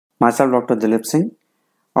My self doctor Dilip Singh.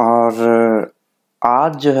 और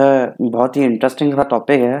आज जो है बहुत ही इंटरेस्टिंग सा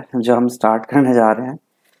टॉपिक है जो हम स्टार्ट करने जा रहे हैं।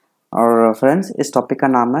 और फ्रेंड्स, इस टॉपिक का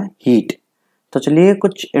नाम है हीट। तो चलिए,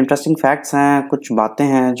 कुछ इंटरेस्टिंग फैक्ट्स हैं, कुछ बातें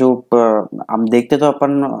हैं जो हम देखते तो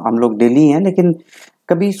हम लोग डेली हैं, लेकिन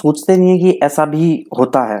कभी सोचते नहीं है कि ऐसा भी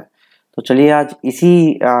होता है। तो चलिए आज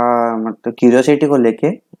इसी मतलब क्यूरियोसिटी को लेके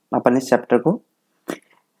अपन इस चैप्टर को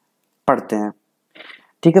पढ़ते हैं।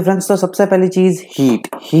 ठीक है फ्रेंड्स, तो सबसे पहली चीज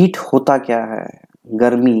हीट होता क्या है?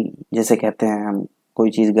 गर्मी जैसे कहते हैं हम, कोई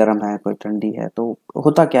चीज गर्म है कोई ठंडी है, तो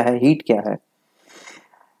होता क्या है? हीट क्या है?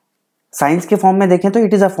 साइंस के फॉर्म में देखें तो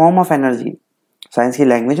it is a form of energy. Science की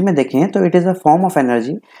लैंग्वेज में देखें तो it is a form of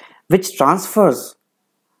energy which transverse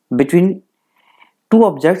between two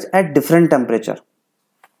objects at different temperature.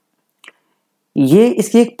 ये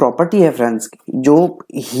इसकी एक प्रॉपर्टी है फ्रेंड्स। जो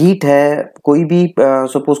हीट है, कोई भी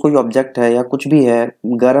सपोज कोई ऑब्जेक्ट है या कुछ भी है,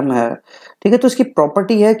 गर्म है, ठीक है, तो इसकी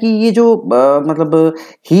प्रॉपर्टी है कि ये जो मतलब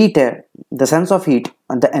हीट है, the sense of heat,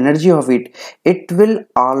 the energy of heat, it will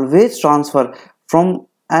always transfer from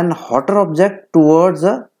N hotter object towards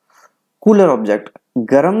a cooler object.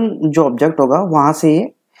 गर्म जो ऑब्जेक्ट होगा वहां से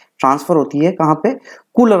ये ट्रांसफर होती है कहाँ पे?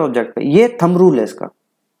 कूलर ऑब्जेक्ट पे। ये थंब रूल है इसका,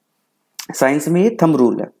 साइंस में ये थंब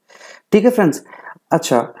रूल है। ठीक है फ्रेंड्स।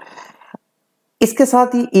 अच्छा, इसके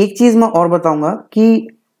साथ ही एक चीज मैं और बताऊंगा कि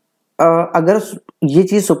अगर ये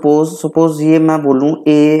चीज सपोज ये मैं बोलूं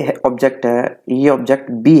ए ऑब्जेक्ट है, ये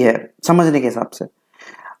ऑब्जेक्ट बी है, समझने के हिसाब से,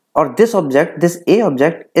 और this A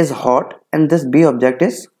object is hot and this B object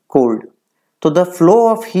is cold, तो the flow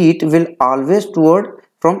of heat will always toward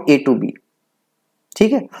from A to be.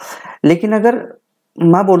 ठीक है। लेकिन अगर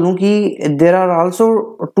मैं बोलूं कि there are also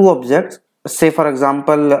two objects, say for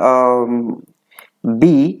example B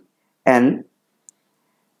and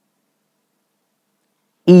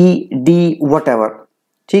E D whatever,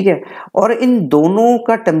 ठीक है, और इन दोनों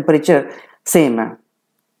का टेम्परेचर सेम है,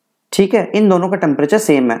 ठीक है, इन दोनों का टेम्परेचर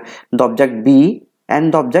सेम है, the object B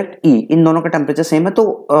and the object E, इन दोनों का टेम्परेचर सेम है,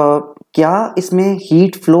 तो क्या इसमें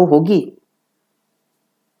हीट फ्लो होगी?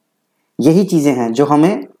 यही चीजें हैं जो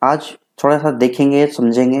हमें आज थोड़ा सा देखेंगे,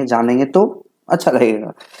 समझेंगे, जानेंगे तो अच्छा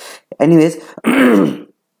लगेगा। Anyways,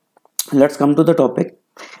 let's come to the topic.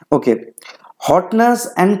 Okay, hotness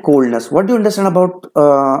and coldness. What do you understand about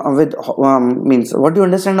what do you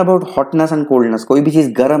understand about hotness and coldness? कोई भी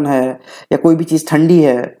चीज गर्म है या कोई भी चीज ठंडी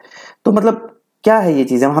है, तो मतलब क्या है ये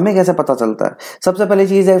चीजें, हमें कैसे पता चलता है? सबसे पहली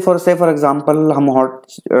चीज है, फॉर एग्जांपल हम hot,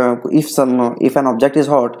 if an object is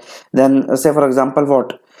hot, then से for example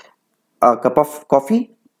what, a cup of coffee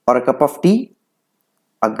or a cup of tea,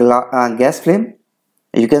 a gas flame,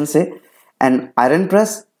 you can say, an iron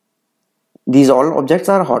press, these all objects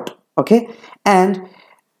are hot. Okay. And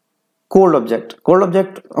cold object,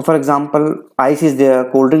 for example ice is there,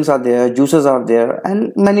 cold drinks are there, juices are there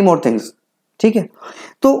and many more things. ठीक है।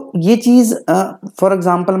 तो ये चीज for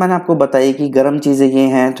example मैंने आपको बताई कि गर्म चीजें ये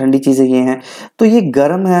हैं, ठंडी चीजें ये हैं, तो ये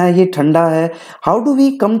गर्म है, ये ठंडा है। How do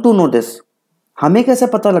we come to know this? हमें कैसे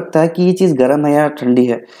पता लगता है कि ये चीज गर्म है या ठंडी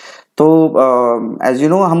है? तो एज यू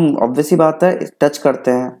नो, हम ऑब्वियसली बात है, टच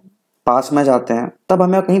करते हैं, पास में जाते हैं, तब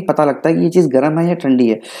हमें कहीं पता लगता है कि ये चीज गर्म है या ठंडी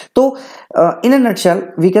है। तो इन a nutshell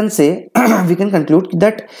we can say we can conclude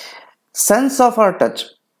that sense of our touch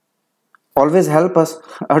always help us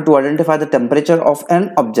to identify the temperature of an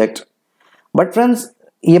object. But friends,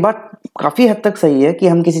 ये बात काफी हद तक सही है कि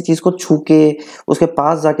हम किसी चीज को छू के उसके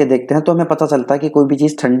पास जाके देखते हैं तो हमें पता चलता है कि कोई भी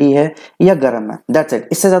चीज ठंडी है या गर्म है, दैट्स इट।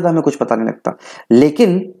 इससे ज्यादा हमें कुछ पता नहीं लगता।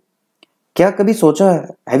 लेकिन क्या कभी सोचा है,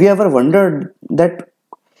 have you ever wondered that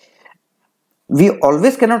we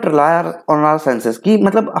always cannot rely on our senses, कि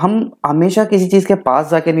मतलब हम हमेशा किसी चीज के पास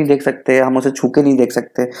जाके नहीं देख सकते, हम उसे छू के नहीं देख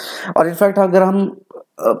सकते, और इनफैक्ट अगर हम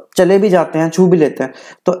चले भी जाते हैं, छू भी लेते हैं,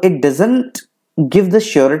 तो it doesn't give the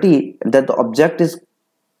surety that the object is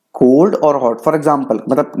cold और हॉट। फॉर एग्जाम्पल,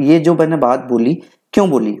 मतलब ये जो मैंने बात बोली, क्यों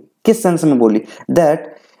बोली, किस सेंस में बोली,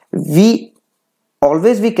 that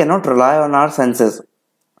we cannot rely on our senses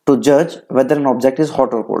to judge whether an object is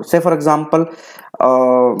hot or cold. Say for example,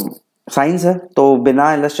 science है तो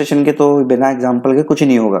बिना इलस्ट्रेशन के, तो बिना एग्जांपल के कुछ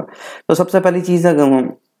नहीं होगा। तो सबसे पहली चीज है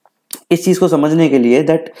इस चीज को समझने के लिए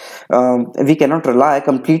that we can not rely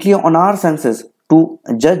completely on our senses to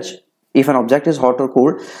जज if an object is hot or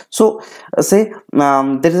cold. So say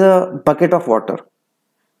there is a bucket of water.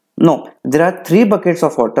 No, there are 3 buckets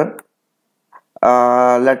of water.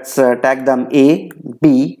 Let's tag them A,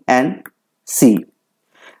 B and C.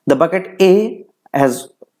 The bucket A has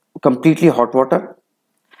completely hot water,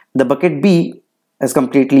 the bucket B has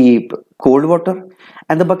completely cold water,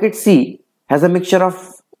 and the bucket C has a mixture of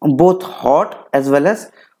both hot as well as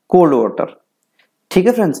cold water. ठीक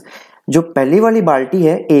है friends, जो पहली वाली बाल्टी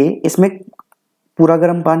है ए, इसमें पूरा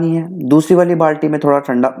गर्म पानी है, दूसरी वाली बाल्टी में थोड़ा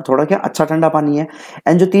ठंडा, थोड़ा क्या अच्छा ठंडा पानी है,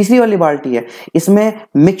 एंड जो तीसरी वाली बाल्टी है इसमें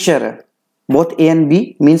मिक्सचर है, both A and B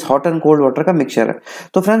means hot and cold water का मिक्सचर है।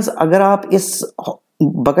 तो फ्रेंड्स अगर आप इस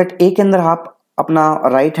बकेट ए के अंदर आप अपना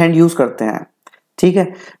राइट हैंड यूज करते हैं, ठीक है,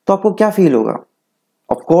 तो आपको क्या फील होगा?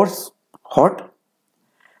 Of course hot.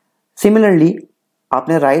 सिमिलरली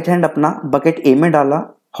आपने राइट हैंड अपना बकेट ए में डाला,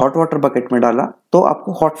 हॉट वाटर बकेट में डाला, तो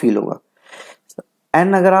आपको हॉट फील होगा।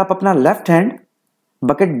 एंड अगर आप अपना लेफ्ट हैंड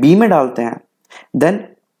बकेट बी में डालते हैं, then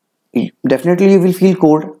definitely you will feel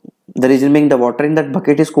cold, the reason being the water in that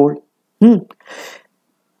bucket is cold.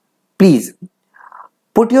 Please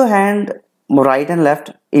put your hand right and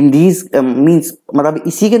left in these means, मतलब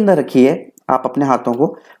इसी के अंदर रखिए आप अपने हाथों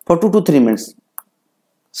को फॉर 2 to 3 मिनट्स,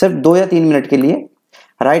 सिर्फ 2 या 3 मिनट के लिए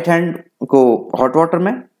राइट हैंड को हॉट वाटर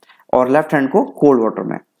में और लेफ्ट हैंड को कोल्ड वाटर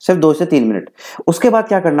में, सिर्फ 2 से 3 मिनट। उसके बाद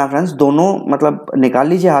क्या करना फ्रेंड्स, दोनों मतलब निकाल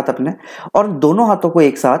लीजिए हाथ अपने और दोनों हाथों को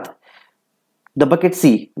एक साथ the bucket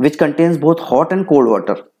C which contains both hot and cold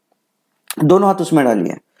water, दोनों हाथ उसमें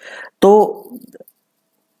डालिए। तो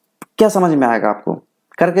क्या समझ में आएगा आपको?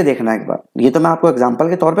 करके देखना एक बार। ये तो मैं आपको एग्जांपल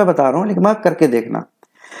के तौर पे बता रहा हूं, लेकिन मैं करके देखना।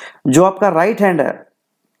 जो आपका राइट हैंड है,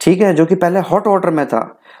 ठीक है, जो कि पहले हॉट वाटर में था,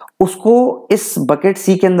 उसको इस बकेट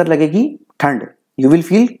सी के अंदर लगेगी ठंड, you will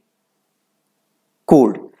feel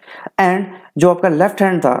cold. And जो आपका लेफ्ट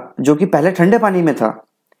हैंड था, जो कि पहले ठंडे पानी में था,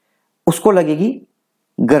 उसको लगेगी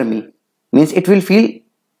गर्मी, means it will feel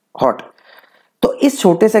hot. तो इस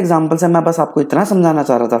छोटे से एग्जांपल से मैं बस आपको इतना समझाना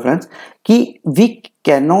चाह रहा था फ्रेंड्स कि we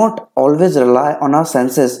can not always rely on our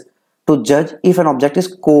senses to जज if an object is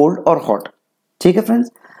cold और हॉट। ठीक है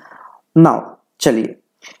फ्रेंड्स, नाउ चलिए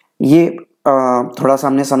ये थोड़ा सा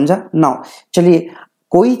हमने समझा। नाउ चलिए,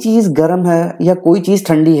 कोई चीज गर्म है या कोई चीज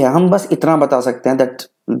ठंडी है, हम बस इतना बता सकते हैं that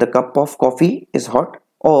the cup of coffee is hot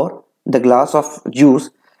और the glass of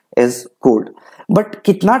juice is cold. But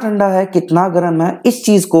कितना ठंडा है कितना गर्म है, इस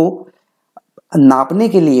चीज को नापने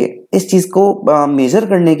के लिए, इस चीज को मेजर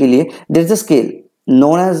करने के लिए there is a scale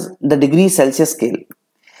known as the degree Celsius scale.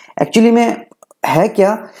 Actually में है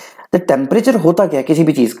क्या, द टेम्परेचर होता क्या किसी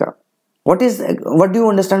भी चीज का, what do you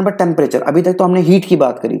understand by temperature? अभी तक तो हमने हीट की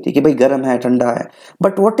बात करी थी कि भाई गर्म है ठंडा है,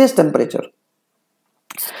 बट व्हाट इज टेम्परेचर?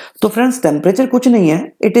 तो फ्रेंड्स टेम्परेचर कुछ नहीं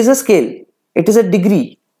है, it is a scale, it is a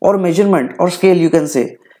degree और मेजरमेंट और scale, you can say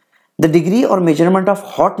the degree और मेजरमेंट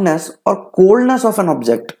ऑफ हॉटनेस और कोल्डनेस ऑफ एन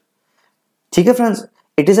ऑब्जेक्ट। ठीक है friends,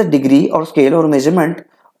 it is a degree और स्केल और measurement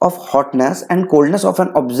of hotness and coldness of an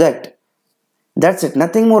object. That's it,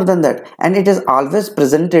 nothing more than that. And it is always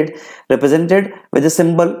represented with the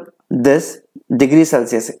symbol this degree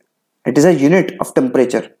Celsius. It is a unit of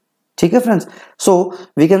temperature. ठीक है friends? So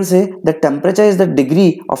we can say that temperature is the degree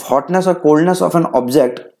of hotness or coldness of an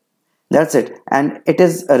object. That's it. And it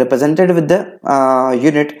is represented with the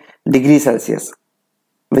unit degree Celsius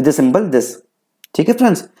with the symbol this. ठीक है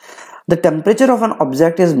friends? The temperature of an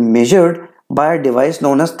object is measured bye device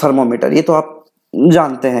known as thermometer. ये तो आप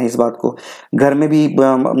जानते हैं इस बात को, घर में भी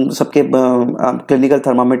सबके क्लिनिकल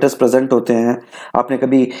थर्मोमीटर्स प्रेजेंट होते हैं। आपने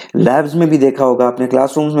कभी लैब्स में भी देखा होगा, आपने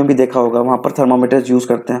क्लासरूम्स में भी देखा होगा, वहां पर थर्मोमीटर्स यूज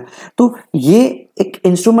करते हैं। तो ये एक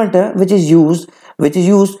इंस्ट्रूमेंट है which is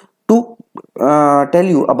use to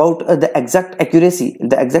tell you about the exact accuracy,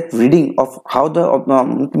 the exact reading of how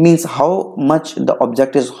the means how much the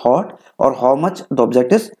object is hot और how much the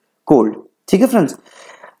object is cold. ठीक है friends,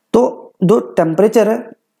 तो जो temperature है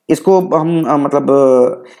इसको हम मतलब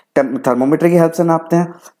thermometer की हेल्प से नापते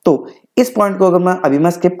हैं। तो इस पॉइंट को अगर मैं अभी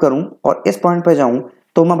मैं स्किप करूं और इस पॉइंट पे जाऊं,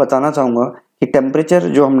 तो मैं बताना चाहूंगा कि टेम्परेचर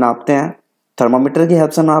जो हम नापते हैं थर्मोमीटर की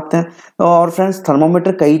हेल्प से नापते हैं। और फ्रेंड्स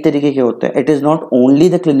थर्मोमीटर कई तरीके के होते हैं, it is not only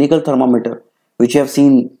the clinical thermometer which you have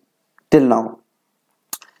seen till now.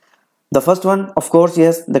 The first one of course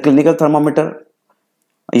yes, the clinical thermometer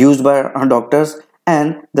used by doctors,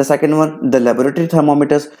 and the second one the laboratory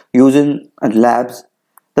thermometers used in labs.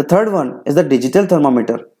 The third one is the digital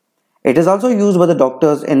thermometer. It is also used by the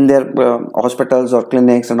doctors in their hospitals or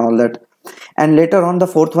clinics and all that. And later on the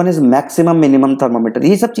fourth one is maximum minimum thermometer.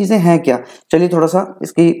 ये सब चीजें हैं क्या, चलिए थोड़ा सा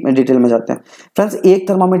इसकी detail में जाते हैं। फ्रेंड्स एक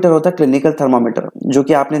थर्मोमीटर होता है क्लिनिकल थर्मोमीटर, जो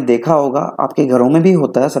कि आपने देखा होगा आपके घरों में भी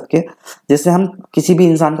होता है सबके, जिससे हम किसी भी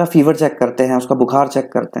इंसान का फीवर चेक करते हैं, उसका बुखार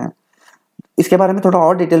चेक करते हैं। इसके बारे में थोड़ा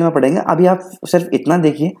और डिटेल में पढ़ेंगे, अभी आप सिर्फ इतना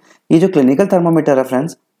देखिए। ये जो क्लिनिकल थर्मोमीटर है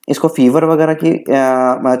फ्रेंड्स, इसको फीवर वगैरह की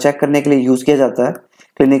चेक करने के लिए यूज किया जाता है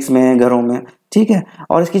क्लिनिक्स में, घरों में। ठीक है,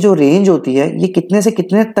 और इसकी जो रेंज होती है ये कितने से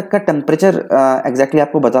कितने तक का टेम्परेचर एग्जैक्टली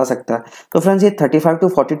आपको बता सकता है। तो फ्रेंड्स ये 35 to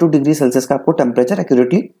 42 डिग्री सेल्सियस का आपको टेम्परेचर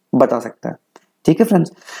एक्यूरेटली बता सकता है। ठीक है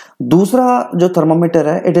फ्रेंड्स, दूसरा जो थर्मोमीटर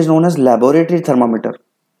है it is known as laboratory thermometer.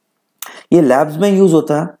 ये लैब्स में यूज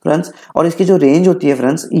होता है फ्रेंड्स, और इसकी जो रेंज होती है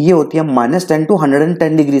फ्रेंड्स ये होती है -10 to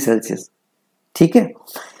 110 डिग्री सेल्सियस। ठीक है।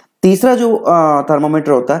 तीसरा जो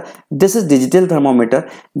थर्मोमीटर होता है, this is digital thermometer.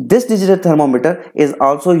 This digital thermometer is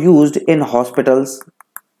also used in hospitals,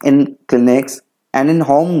 in clinics and in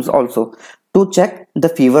Holmes also to check the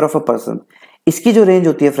fever of a person. इसकी जो रेंज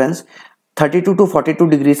होती है फ्रेंड्स 32 to 42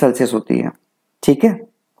 डिग्री सेल्सियस होती है। ठीक है।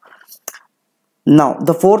 Now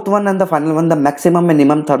the fourth one and the final one, the maximum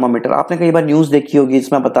minimum thermometer. आपने कई बार न्यूज देखी होगी,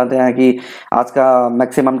 इसमें बताते हैं कि आज का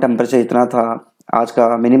मैक्सिमम टेम्परेचर इतना था, आज का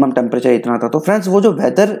मिनिमम टेम्परेचर इतना था। तो फ्रेंड्स वो जो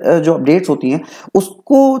वेदर जो अपडेट्स होती हैं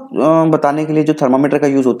उसको बताने के लिए जो थर्मोमीटर का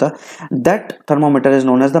यूज होता है, that thermometer is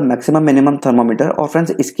known as the maximum minimum thermometer. और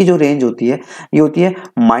फ्रेंड्स इसकी जो रेंज होती है ये होती है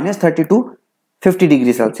 -30 to 50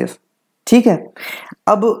 डिग्री सेल्सियस। ठीक है।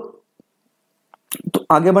 अब तो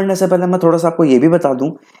आगे बढ़ने से पहले मैं थोड़ा सा आपको ये भी बता दूं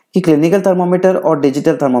कि क्लिनिकल थर्मोमीटर और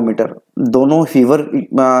डिजिटल थर्मोमीटर दोनों फीवर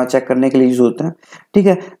चेक करने के लिए यूज होते हैं। ठीक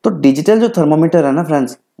है। तो डिजिटल जो थर्मोमीटर है ना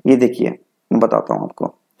फ्रेंड्स, ये देखिए मैं बताता हूं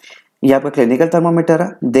आपको। ये आपका क्लिनिकल थर्मोमीटर है,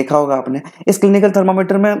 देखा होगा आपने। इस क्लिनिकल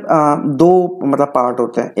थर्मोमीटर में दो मतलब पार्ट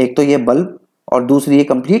होते हैं, एक तो ये बल्ब और दूसरी ये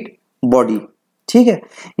कंप्लीट बॉडी। ठीक है।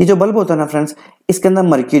 ये जो बल्ब होता है ना फ्रेंड्स, इसके अंदर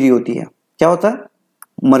मर्क्यूरी होती है। क्या होता है?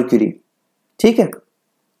 मर्क्यूरी। ठीक है।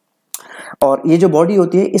 और ये जो बॉडी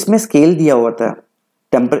होती है इसमें स्केल दिया हुआ होता है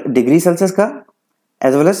डिग्री सेल्सियस का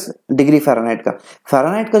as well as degree Fahrenheit का।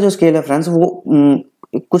 फ़ारेनहाइट का जो स्केल है फ्रेंड्स वो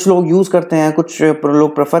कुछ लोग यूज करते हैं, कुछ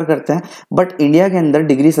लोग प्रेफर करते हैं, बट इंडिया के अंदर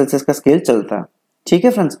डिग्री सेल्सियस का स्केल चलता है। ठीक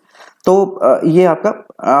है फ्रेंड्स। तो ये आपका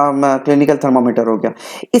क्लिनिकल थर्मोमीटर हो गया।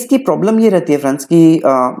 इसकी प्रॉब्लम ये रहती है फ्रेंड्स कि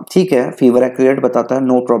ठीक है फीवर एक्यूरेट बताता है,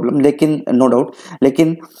 नो प्रॉब्लम, लेकिन नो डाउट,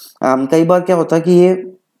 लेकिन कई बार क्या होता है कि ये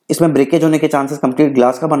इसमें ब्रेकेज होने के चांसेस, कंप्लीट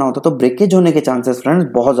ग्लास का बना होता है तो ब्रेकेज होने के चांसेस फ्रेंड्स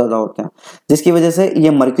बहुत ज्यादा होते हैं, जिसकी वजह से ये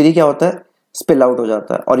मर्क्यूरी क्या होता है, स्पिल आउट हो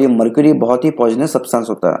जाता है। और ये मर्क्यूरी बहुत ही पॉइजनस सब्सटेंस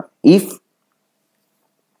होता है। If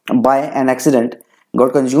bye an accident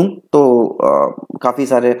got consume तो काफी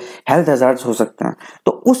सारे हेल्थ हैजार्ड्स हो सकते हैं।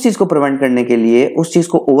 तो उस चीज को प्रिवेंट करने के लिए, उस चीज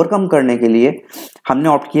को ओवरकम करने के लिए हमने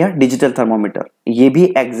ऑप्ट किया डिजिटल थर्मोमीटर। ये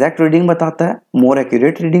भी एग्जैक्ट रीडिंग बताता है, मोर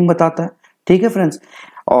एक्यूरेट रीडिंग बताता है। ठीक है फ्रेंड्स।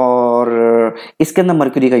 और इसके अंदर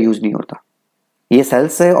मर्क्यूरी का यूज नहीं होता, ये सेल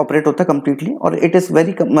से ऑपरेट होता है कंप्लीटली, और it is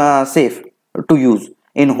very safe to use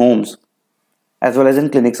in Holmes as well as in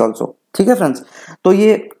clinics also. ठीक है फ्रेंड्स। तो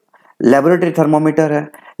ये लेबोरेटरी थर्मोमीटर है,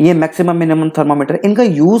 ये मैक्सिमम मिनिमम थर्मोमीटर। इनका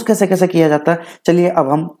यूज कैसे कैसे किया जाता है, चलिए अब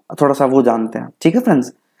हम थोड़ा सा वो जानते हैं। ठीक है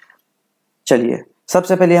फ्रेंड्स। चलिए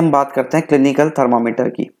सबसे पहले हम बात करते हैं क्लिनिकल थर्मोमीटर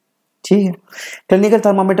की। ठीक है। क्लिनिकल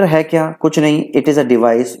थर्मोमीटर है क्या? कुछ नहीं, it is a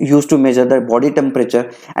device used to measure the body temperature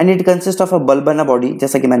and it consist of a bulb and a body.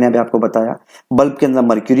 जैसा कि मैंने अभी आपको बताया, बल्ब के अंदर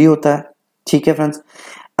मर्क्यूरी होता है। ठीक है फ्रेंड्स।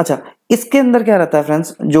 अच्छा, इसके अंदर क्या रहता है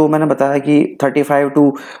फ्रेंड्स, जो मैंने बताया कि 35 to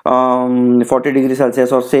 40 डिग्री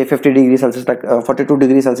सेल्सियस और से 50 डिग्री सेल्सियस तक, 42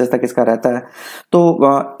 डिग्री सेल्सियस तक इसका रहता है।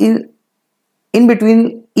 तो इन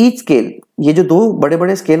बिटवीन ईच स्केल, ये जो दो बड़े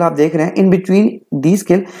बड़े स्केल आप देख रहे हैं, in between the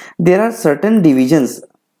scale there are certain divisions,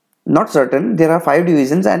 not certain, there are 5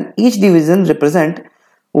 divisions and each division represent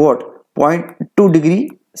what 0.2 degree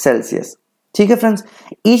Celsius. ठीक है friends.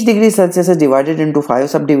 each degree Celsius is divided into 5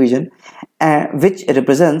 subdivision which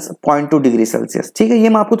represents 0.2 degree Celsius. ठीक है। ये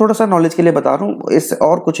मैं आपको थोड़ा सा knowledge के लिए बता रहा हूँ, इस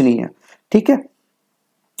और कुछ नहीं है। ठीक है।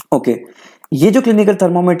 ओके। ये जो क्लिनिकल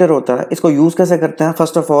थर्मोमीटर होता है इसको यूज कैसे करते हैं?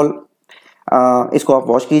 फर्स्ट ऑफ ऑल इसको आप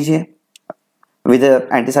वॉश कीजिए विद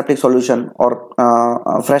एंटीसेप्टिक सॉल्यूशन और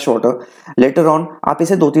फ्रेश वाटर। लेटर ऑन आप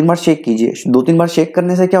इसे 2-3 बार शेक कीजिए। 2-3 बार शेक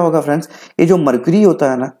करने से क्या होगा फ्रेंड्स, ये जो मर्क्यूरी होता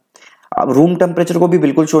है ना, अब रूम टेम्परेचर को भी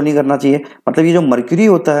बिल्कुल शो नहीं करना चाहिए, मतलब ये जो मर्क्यूरी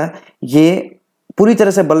होता है ये पूरी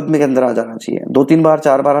तरह से बल्ब में अंदर आ जाना चाहिए। 2-3 बार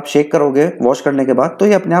 4 बार आप शेक करोगे वॉश करने के बाद तो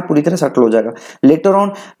ये अपने आप पूरी तरह सेटल हो जाएगा। Later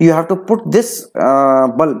on you have to put this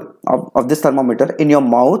bulb of this thermometer in your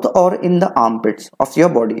mouth और in the armpits of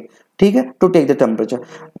your body. ठीक है, to take the temperature.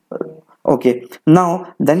 Okay, now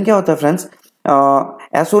then क्या होता है friends,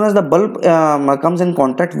 as soon as the bulb comes in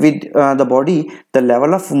contact with the body, the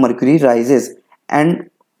level of mercury rises and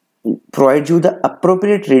provides you the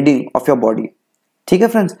appropriate reading of your body. ठीक है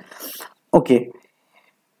friends. Okay,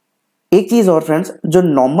 एक चीज और friends, जो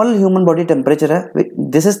normal human body temperature है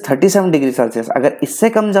this is 37 degree Celsius. अगर इससे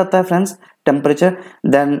कम जाता है friends temperature,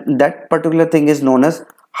 then that particular thing is known as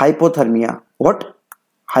hypothermia. What?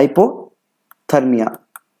 Hypothermia.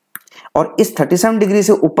 और इस 37 डिग्री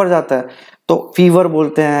से ऊपर जाता है तो फीवर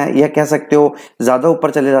बोलते हैं, या कह सकते हो ज्यादा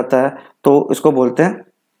ऊपर चले जाता है तो इसको बोलते हैं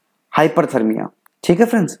हाइपरथर्मिया। ठीक है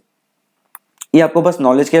फ्रेंड्स। ये आपको बस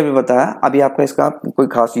नॉलेज के लिए बताया, अभी आपका इसका कोई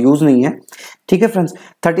खास यूज नहीं है। ठीक है फ्रेंड्स।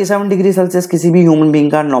 37 डिग्री सेल्सियस किसी भी ह्यूमन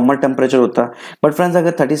बीइंग का नॉर्मल टेम्परेचर होता है, बट फ्रेंड्स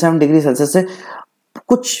अगर 37 डिग्री सेल्सियस से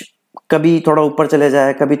कुछ कभी थोड़ा ऊपर चले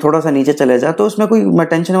जाए, कभी थोड़ा सा नीचे चले जाए, तो उसमें कोई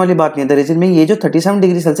टेंशन वाली बात नहीं है। द रीजन में ये जो 37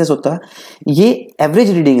 डिग्री सेल्सियस होता है ये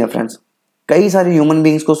एवरेज रीडिंग है फ्रेंड्स। कई सारे ह्यूमन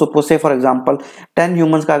बींग्स को सपोज से फॉर एग्जांपल 10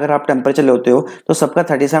 ह्यूमंस का अगर आप टेम्परेचर लेते हो तो सबका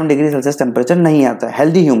 37 डिग्री सेल्सियस टेम्परेचर नहीं आता है,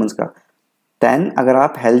 हेल्दी ह्यूमंस का। 10 अगर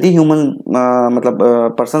आप हेल्दी ह्यूमन मतलब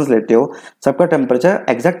पर्सन्स लेते हो, सबका टेम्परेचर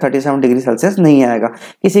एग्जैक्ट 37 डिग्री सेल्सियस नहीं आएगा,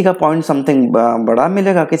 किसी का पॉइंट समथिंग बड़ा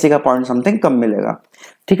मिलेगा, किसी का पॉइंट समथिंग कम मिलेगा।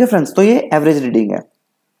 ठीक है फ्रेंड्स, तो ये एवरेज रीडिंग है।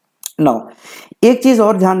 नाउ एक चीज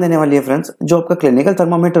और ध्यान देने वाली है फ्रेंड्स, जो आपका क्लिनिकल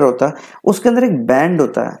थर्मामीटर होता है उसके अंदर एक बैंड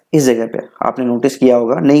होता है, इस जगह पे आपने नोटिस किया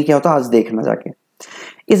होगा, नहीं किया होता आज देखना जाके।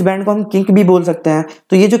 इस बैंड को हम किंक भी बोल सकते हैं।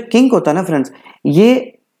 तो ये जो किंक होता है ना फ्रेंड्स,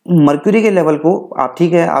 ये मर्क्यूरी के लेवल को आप,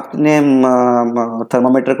 ठीक है, आपने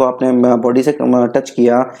थर्मामीटर को आपने बॉडी से टच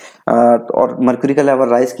किया और मर्क्यूरी का लेवल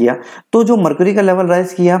राइज किया, तो जो मर्क्यूरी का लेवल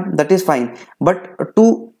राइज किया that is fine, but to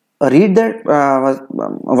read that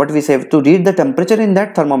what we say, to read the temperature in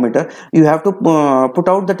that thermometer you have to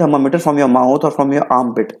put out the thermometer from your mouth or from your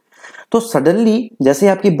armpit। तो suddenly जैसे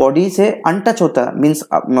आपकी body से untouched होता है, means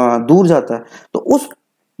दूर जाता है, तो उस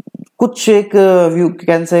कुछ एक you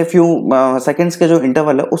can say few seconds के जो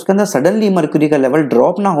इंटरवल है उसके अंदर सडनली मर्क्यूरी का लेवल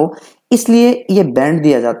ड्रॉप ना हो, इसलिए ये बैंड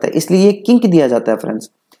दिया जाता है, इसलिए ये किंक दिया जाता है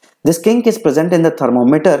friends. This kink is present in the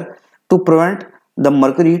thermometer to prevent the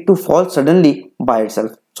mercury to fall suddenly by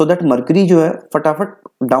itself, so that mercury जो है फटाफट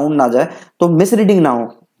डाउन ना जाए, तो मिस रीडिंग ना हो,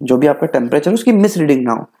 जो भी आपका टेम्परेचर उसकी मिस रीडिंग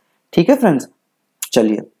ना हो। ठीक है फ्रेंड्स,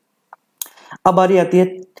 चलिए अब बारी आती है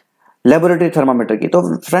लेबोरेटरी थर्मामीटर की। तो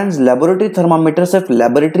फ्रेंड्स लेबोरेटरी थर्मामीटर सिर्फ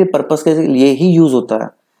लेबोरेटरी पर्पस के लिए ही यूज होता है।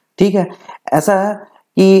 ठीक है, ऐसा है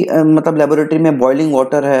कि मतलब लेबोरेटरी में बॉइलिंग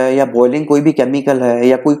वाटर है या बॉइलिंग कोई भी केमिकल है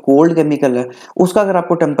या कोई कोल्ड केमिकल है, उसका अगर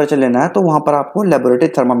आपको टेम्परेचर लेना है तो वहां पर आपको लेबोरेटरी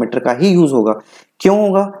थर्मामीटर का ही यूज होगा। क्यों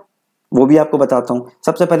होगा वो भी आपको बताता हूं।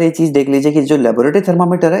 सबसे पहले ये चीज देख लीजिए कि जो लेबोरेटरी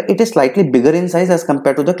थर्मामीटर है it is slightly bigger in size as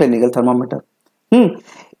compare to the clinical thermometer.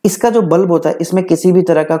 इसका जो बल्ब होता है इसमें किसी भी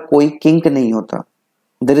तरह का कोई किंक नहीं होता,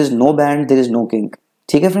 there is no band, there is no kink.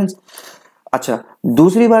 ठीक है फ्रेंड्स, अच्छा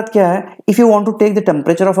दूसरी बात क्या है, if you want to take the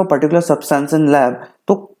temperature of a particular substance in lab,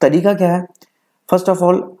 तो तरीका क्या है, first of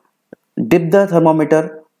all dip the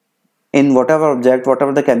thermometer in whatever object,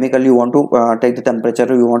 whatever the chemical you want to take the temperature,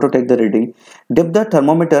 you want to take the reading, dip the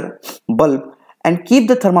thermometer bulb and keep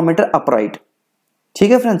the thermometer upright।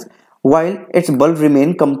 ठीक है friends, while its bulb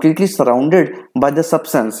remain completely surrounded by the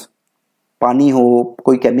substance, पानी हो,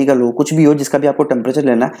 कोई chemical हो, कुछ भी हो जिसका भी आपको टेम्परेचर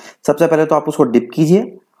लेना है, सबसे पहले तो आप उसको डिप कीजिए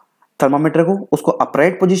थर्मामीटर को, उसको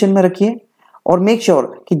अपराइट पोजीशन में रखिए और मेक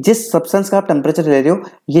श्योर कि जिस सब्सटेंस का आप टेम्परेचर ले रहे हो,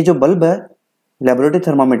 ये जो बल्ब है लेबोरेटरी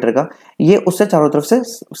थर्मामीटर का, ये उससे चारों तरफ से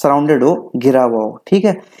सराउंडेड हो, घिरा हुआ हो। ठीक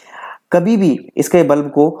है, कभी भी इसके बल्ब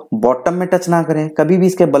को बॉटम में टच ना करें, कभी भी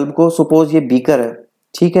इसके बल्ब को, सपोज ये बीकर है,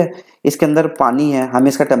 ठीक है, इसके अंदर पानी है, हमें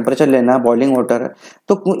इसका टेम्परेचर लेना है, बॉइलिंग वाटर है,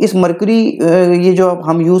 तो इस मर्क्यूरी ये जो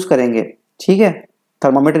हम यूज करेंगे, ठीक है,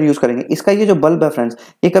 थर्मामीटर यूज करेंगे, इसका ये जो बल्ब है फ्रेंड्स,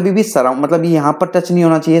 ये कभी भी सराउंड मतलब ये यहाँ पर टच नहीं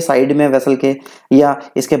होना चाहिए, साइड में वेसल के या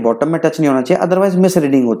इसके बॉटम में टच नहीं होना चाहिए, अदरवाइज मिस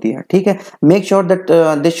रीडिंग होती है। ठीक है, make sure that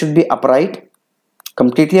this should be upright,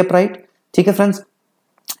 completely upright। ठीक है friends,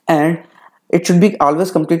 and it should be always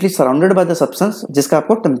completely surrounded by the substance जिसका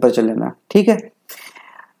आपको टेम्परेचर लेना है। ठीक है,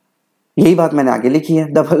 यही बात मैंने आगे लिखी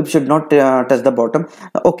है, the bulb should not touch the bottom.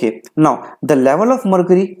 Okay, now the level of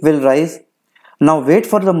mercury will rise, now wait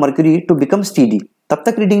for the mercury to become steady. तब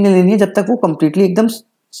तक रीडिंग नहीं लेनी है जब तक वो कंप्लीटली एकदम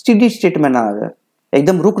स्टीडी स्टेट में ना आ जाए,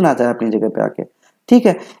 एकदम रुक ना जाए अपनी जगह पे आके। ठीक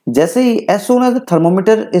है, जैसे ही as soon as the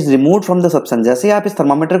thermometer is removed from the substance, जैसे ही आप इस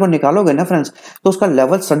थर्मोमीटर को निकालोगे ना फ्रेंड्स, तो उसका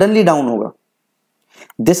लेवल सडनली डाउन होगा।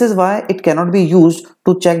 This is why it can not be used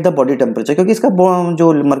to check the body temperature, क्योंकि इसका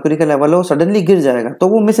जो मर्क्यूरी का लेवल है वो सडनली गिर जाएगा, तो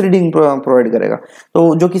वो मिस रीडिंग प्रोवाइड करेगा,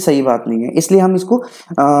 तो जो कि सही बात नहीं है। इसलिए हम इसको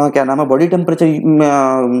क्या नाम है, बॉडी टेम्परेचर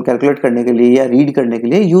कैलकुलेट करने के लिए या रीड करने के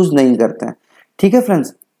लिए यूज नहीं करते हैं। ठीक है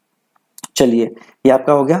फ्रेंड्स, चलिए ये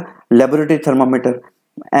आपका हो गया laboratory thermometer.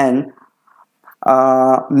 And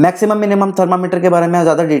maximum minimum thermometer के बारे में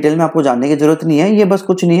ज्यादा डिटेल में आपको जानने की जरूरत नहीं है, ये बस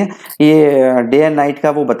कुछ नहीं है, ये डे एंड नाइट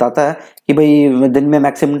का वो बताता है कि भाई दिन में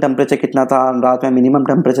मैक्सिमम टेम्परेचर कितना था, रात में मिनिमम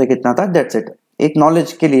टेम्परेचर कितना था, दैट्स इट, एक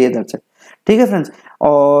नॉलेज के लिए, दैट्स इट। ठीक है फ्रेंड्स,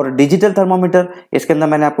 और डिजिटल थर्मामीटर, इसके अंदर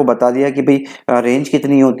मैंने आपको बता दिया कि भाई रेंज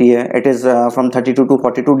कितनी होती है, it is from 32 to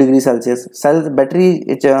 42 degree Celsius. Cell battery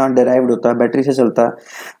derived होता है, बैटरी से चलता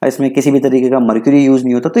है, इसमें किसी भी तरीके का मर्क्यूरी यूज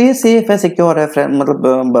नहीं होता, तो ये सेफ है, सिक्योर है,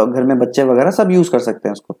 मतलब घर में बच्चे वगैरह सब यूज कर सकते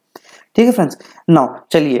हैं इसको। ठीक है फ्रेंड्स, नाउ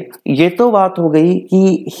चलिए ये तो बात हो गई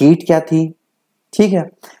कि हीट क्या थी। ठीक है,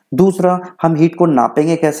 दूसरा हम हीट को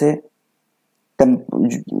नापेंगे कैसे,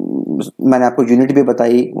 मैंने आपको यूनिट भी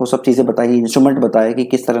बताई, वो सब चीजें बताई, इंस्ट्रूमेंट बताया कि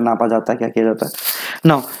किस तरह नापा जाता है, क्या किया जाता है।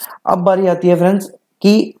 नाउ अब बारी आती है फ्रेंड्स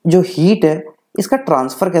कि जो हीट है इसका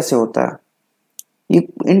ट्रांसफर कैसे होता है।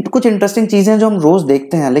 ये कुछ इंटरेस्टिंग चीजें जो हम रोज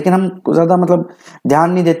देखते हैं लेकिन हम ज्यादा मतलब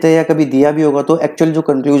ध्यान नहीं देते, या कभी दिया भी होगा तो एक्चुअल जो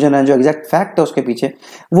कंक्लूजन है, जो एग्जैक्ट फैक्ट है उसके पीछे,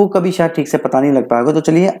 वो कभी शायद ठीक से पता नहीं लग पाएगा। तो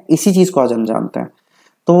चलिए इसी चीज को आज हम जानते हैं।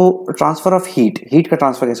 तो ट्रांसफर ऑफ हीट का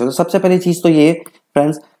ट्रांसफर कैसे होता है। सबसे पहली चीज तो ये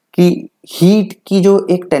फ्रेंड्स कि हीट की जो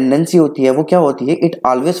एक टेंडेंसी होती है वो क्या होती है, it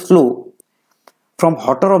always flow from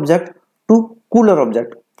hotter object to cooler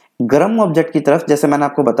object. गर्म ऑब्जेक्ट की तरफ, जैसे मैंने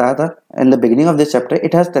आपको बताया था in the beginning of this chapter,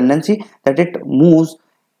 it has tendency that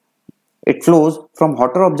it flows from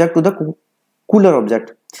hotter object to the cooler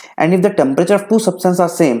object, and if the temperature of two substances are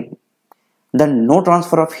same then no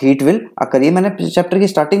transfer of heat will occur। ये मैंने chapter की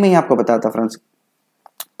starting में ही आपको बताया था friends,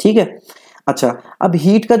 ठीक है। अच्छा, अब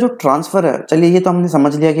हीट का जो ट्रांसफर है, चलिए ये तो हमने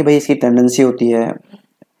समझ लिया कि भाई इसकी टेंडेंसी होती है,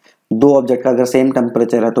 दो ऑब्जेक्ट का अगर सेम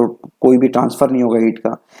टेम्परेचर है तो कोई भी ट्रांसफर नहीं होगा हीट का।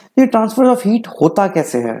 तो ये ट्रांसफर ऑफ हीट होता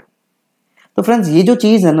कैसे है। तो फ्रेंड्स ये जो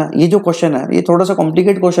चीज है ना, ये जो क्वेश्चन है, ये थोड़ा सा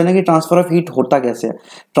कॉम्प्लिकेट क्वेश्चन है कि ट्रांसफर ऑफ हीट होता कैसे है।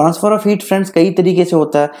 ट्रांसफर ऑफ हीट फ्रेंड्स कई तरीके से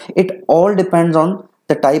होता है। It all depends on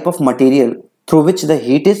the type of material through which the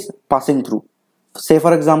heat is passing through. से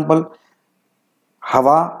फॉर एग्जांपल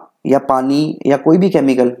हवा या पानी या कोई भी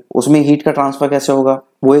केमिकल, उसमें हीट का ट्रांसफर कैसे होगा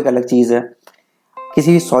वो एक अलग चीज है।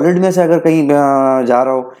 किसी सॉलिड में से अगर कहीं जा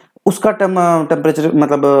रहा हो, उसका टेम्परेचर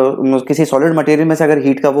मतलब किसी सॉलिड मटेरियल में से अगर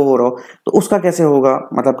हीट का वो हो रहा हो तो उसका कैसे होगा,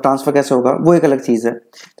 मतलब ट्रांसफर कैसे होगा, वो एक अलग चीज है।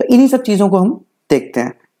 तो इन्हीं सब चीजों को हम देखते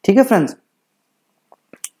हैं, ठीक है friends.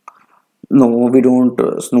 No we don't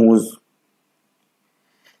snooze,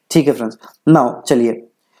 ठीक है फ्रेंड्स। नाउ चलिए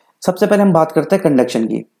सबसे पहले हम बात करते हैं कंडक्शन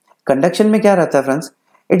की। कंडक्शन में क्या रहता है friends,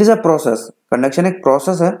 it is a process. Conduction एक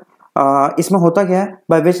प्रोसेस है। इसमें होता क्या है,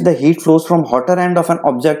 by which the heat flows from hotter end of an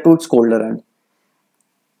object to it's colder and,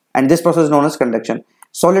 and this process known as conduction.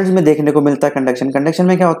 Solids में देखने को मिलता है कंडक्शन। कंडक्शन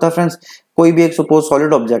में क्या होता है फ्रेंड्स, कोई भी एक सपोज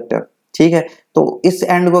सॉलिड ऑब्जेक्ट है, ठीक है, तो इस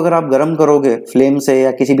एंड को अगर आप गर्म करोगे फ्लेम से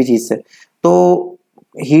या किसी भी चीज से, तो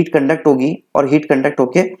हीट कंडक्ट होगी और हीट कंडक्ट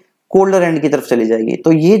होके कोल्डर एंड की तरफ चली जाएगी।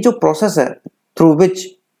 तो ये जो प्रोसेस है through which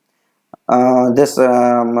this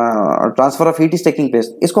transfer of heat is taking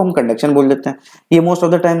place, इसको हम कंडक्शन बोल देते हैं। ये most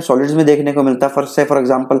of the time solids में देखने को मिलता है। फॉर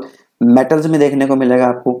एग्जांपल मेटल्स में देखने को मिलेगा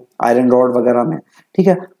आपको, आयरन रॉड वगैरह में, ठीक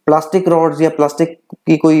है। प्लास्टिक रॉड्स या प्लास्टिक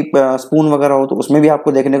की कोई स्पून वगैरह हो तो उसमें भी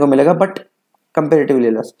आपको देखने को मिलेगा, बट कंपेरेटिवली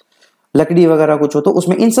लेस। लकड़ी वगैरह कुछ हो तो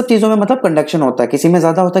उसमें, इन सब चीजों में मतलब कंडक्शन होता है, किसी में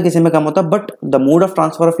ज्यादा होता है किसी में कम होता है, but the mode of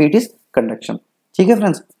transfer of heat is conduction, ठीक है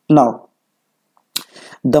friends. Now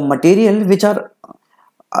the material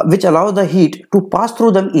which allow the heat to pass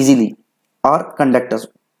through them easily are conductors।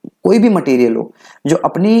 कोई भी मटेरियल हो जो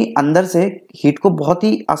अपनी अंदर से हीट को बहुत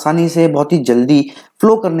ही आसानी से, बहुत ही जल्दी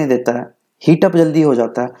फ्लो करने देता है, हीट अप जल्दी हो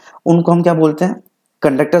जाता है, उनको हम क्या बोलते हैं,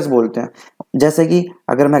 कंडक्टर्स बोलते हैं। जैसे कि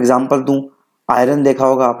अगर मैं एग्जांपल दूं, आयरन देखा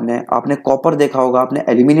होगा आपने कॉपर देखा होगा, आपने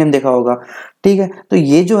एल्यूमिनियम देखा होगा, ठीक है। तो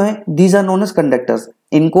ये जो है these are known as conductors.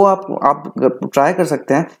 इनको आप ट्राई कर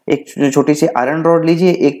सकते हैं। एक छोटी सी आयरन रॉड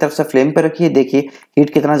लीजिए, एक तरफ से फ्लेम पे रखिए, देखिए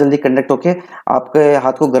हीट कितना जल्दी कंडक्ट होके आपके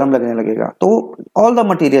हाथ को गर्म लगने लगेगा। तो all the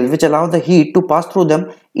material which allow the heat to pass through them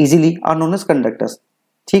easily are known as conductors,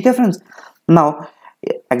 ठीक है फ्रेंड्स। नाउ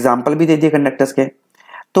एग्जांपल भी दे दिए कंडक्टर्स के।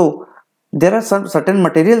 तो there are some certain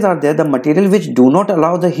materials are there, the material which do not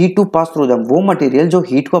allow the heat to pass through them। वो material जो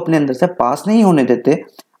heat को अपने अंदर से पास नहीं होने देते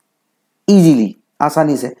इजीली,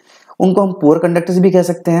 आसानी से, उनको हम पुअर कंडक्टर्स भी कह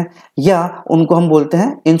सकते हैं, या उनको हम बोलते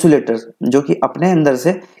हैं इंसुलेटर्स, जो कि अपने अंदर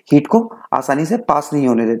से हीट को आसानी से पास नहीं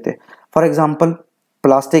होने देते। फॉर एग्जाम्पल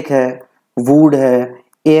प्लास्टिक है, वुड है,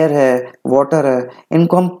 एयर है, वाटर है,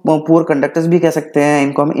 इनको हम पुअर कंडक्टर्स भी कह सकते हैं,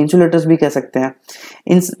 इनको हम इंसुलेटर्स भी कह सकते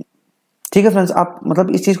हैं। ठीक है फ्रेंड्स, आप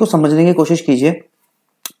मतलब इस चीज को समझने की कोशिश कीजिए।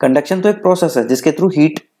 कंडक्शन तो एक प्रोसेस है जिसके थ्रू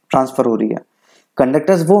हीट ट्रांसफर हो रही है।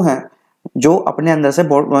 कंडक्टर्स वो हैं जो अपने अंदर से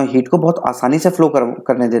हीट को बहुत आसानी से फ्लो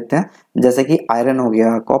करने देते हैं, जैसे कि आयरन हो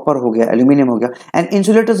गया, कॉपर हो गया, एल्यूमिनियम हो गया। एंड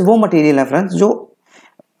इंसुलेटर्स वो मटेरियल है फ्रेंड्स जो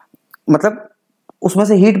मतलब उसमें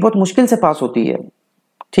से हीट बहुत मुश्किल से पास होती है,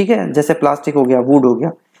 ठीक है, जैसे प्लास्टिक हो गया, वुड हो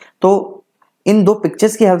गया। तो इन दो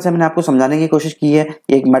पिक्चर्स की हेल्प से मैंने आपको समझाने की कोशिश की है।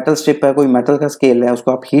 एक मेटल स्ट्रिप है, कोई मेटल का स्केल है,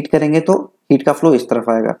 उसको आप हीट करेंगे तो हीट का फ्लो इस तरफ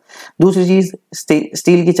आएगा। दूसरी चीज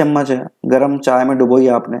स्टील की चम्मच है, गर्म चाय में डुबोई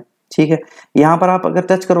आपने, ठीक है, यहाँ पर आप अगर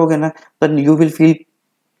टच करोगे ना तो यू विल फील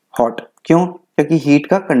हॉट। क्यों? क्योंकि हीट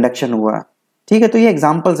का कंडक्शन हुआ है, ठीक है। तो ये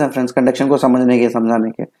एग्जाम्पल्स हैं फ्रेंड्स कंडक्शन को समझने के, समझाने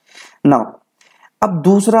के। नाउ अब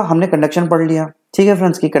दूसरा, हमने कंडक्शन पढ़ लिया, ठीक है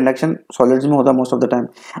फ्रेंड्स, की कंडक्शन सॉलिड्स में होता है मोस्ट ऑफ द टाइम।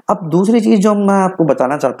 अब दूसरी चीज जो मैं आपको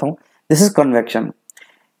बताना चाहता हूँ, दिस इज कन्वेक्शन।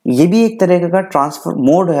 ये भी एक तरह का ट्रांसफर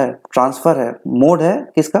मोड है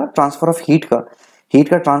किसका? ट्रांसफर ऑफ हीट का। हीट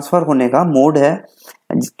का ट्रांसफर होने का मोड है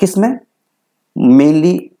किसमें?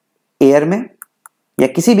 मेनली एयर में या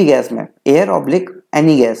किसी भी गैस में, एयर ऑब्लिक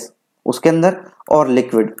एनी गैस, उसके अंदर और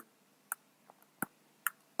लिक्विड।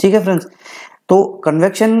 ठीक है फ्रेंड्स, तो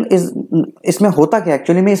कन्वेक्शन इसमें होता क्या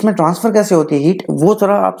एक्चुअली में, इसमें ट्रांसफर कैसे होती है हीट, वो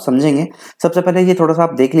थोड़ा आप समझेंगे। सबसे पहले ये थोड़ा सा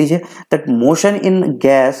आप देख लीजिए दैट मोशन इन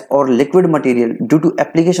गैस और liquid material due two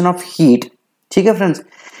application of heat. ठीक है फ्रेंड्स,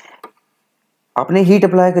 आपने हीट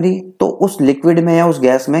अप्लाई करी तो उस लिक्विड में या उस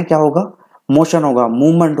गैस में क्या होगा, मोशन होगा,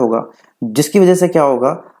 मूवमेंट होगा, जिसकी वजह से क्या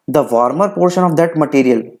होगा, the warmer portion of that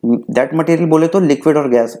material बोले तो लिक्विड और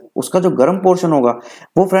गैस, उसका जो गर्म पोर्शन होगा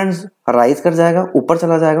वो फ्रेंड्स राइज कर जाएगा, ऊपर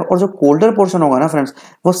चला जाएगा, और जो कोल्डर पोर्शन होगा ना फ्रेंड्स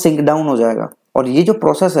वो सिंक डाउन हो जाएगा। और ये जो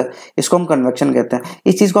प्रोसेस है इसको हम कन्वेक्शन कहते हैं।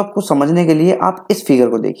 इस चीज को आपको समझने के लिए आप इस फिगर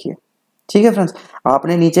को देखिए। ठीक है फ्रेंड्स,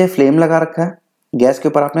 आपने नीचे फ्लेम लगा रखा है, गैस के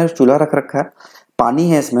ऊपर आपने चूल्हा रख रखा है, पानी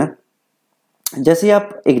है इसमें, जैसे ही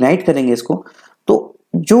आप इग्नाइट करेंगे इसको तो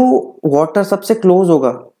जो वाटर सबसे क्लोज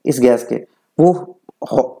होगा इस गैस के वो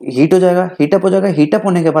हीट हो जाएगा, हीटअप हो जाएगा। हीटअप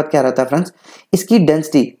होने के बाद क्या रहता है फ्रेंड्स, इसकी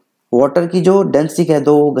डेंसिटी, वाटर की जो डेंसिटी कह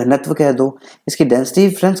दो, घनत्व कह दो, इसकी डेंसिटी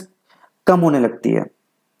फ्रेंड्स कम होने लगती है।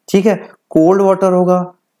 ठीक है, कोल्ड वाटर होगा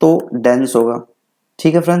तो डेंस होगा।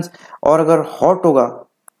 ठीक है फ्रेंड्स, और अगर हॉट होगा,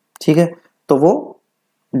 ठीक है, तो वो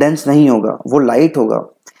डेंस नहीं होगा, वो लाइट होगा।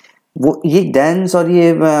 वो ये डेंस और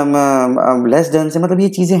ये लेस डेंस है, मतलब ये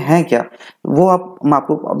चीजें हैं क्या, वो मैं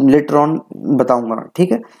आपको लेटर ऑन बताऊंगा।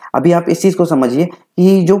 ठीक है, अभी आप इस चीज को समझिए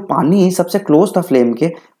कि जो पानी सबसे क्लोज था फ्लेम के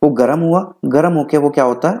वो गर्म हुआ, गर्म होके वो क्या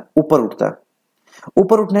होता है, ऊपर उठता है।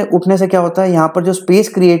 ऊपर उठने से क्या होता है, यहाँ पर जो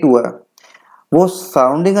स्पेस क्रिएट हुआ है वो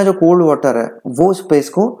सराउंडिंग का जो कोल्ड वाटर है वो स्पेस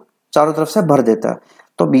को चारों तरफ से भर देता है।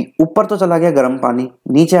 तो अभी ऊपर तो चला गया गर्म पानी,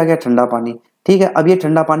 नीचे आ गया ठंडा पानी। ठीक है, अब ये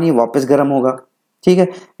ठंडा पानी वापस गर्म होगा। ठीक है,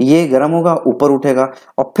 ये गर्म होगा, ऊपर उठेगा,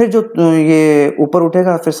 और फिर जो ये ऊपर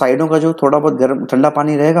उठेगा फिर साइडों का जो थोड़ा बहुत गर्म ठंडा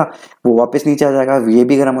पानी रहेगा वो वापस नीचे आ जाएगा, ये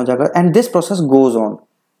भी गर्म हो जाएगा, and this process goes on,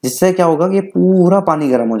 जिससे क्या होगा, ये पूरा पानी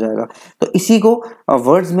गर्म हो जाएगा। तो इसी को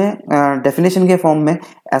वर्ड्स में डेफिनेशन के फॉर्म में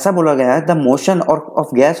ऐसा बोला गया है, द मोशन ऑफ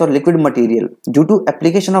गैस और liquid material due two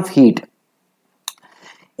application of heat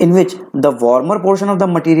in which the warmer portion of the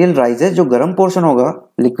material rises, जो गर्म पोर्शन होगा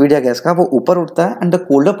लिक्विड या गैस का वो ऊपर उठता है, and the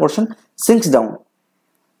colder portion sinks down.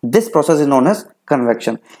 This process is known as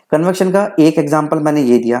convection. Convection का एक एग्जांपल मैंने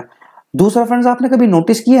ये दिया। दूसरा फ्रेंड्स, आपने कभी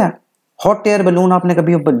नोटिस किया है हॉट एयर बलून, आपने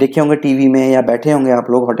कभी देखे होंगे टीवी में या बैठे होंगे आप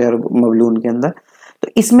लोग हॉट एयर बलून के अंदर, तो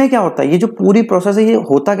इसमें क्या होता है, ये जो पूरी प्रोसेस है ये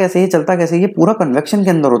होता कैसे, ये चलता कैसे, ये पूरा कन्वेक्शन के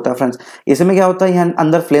अंदर होता है फ्रेंड्स। इसमें क्या होता है, यहाँ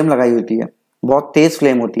अंदर फ्लेम लगाई होती है, बहुत तेज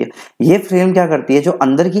फ्लेम होती है। ये फ्लेम क्या करती है, जो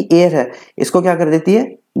अंदर की एयर है इसको क्या कर देती है,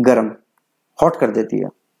 गर्म, हॉट कर देती है।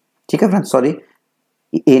 ठीक है फ्रेंड्स, सॉरी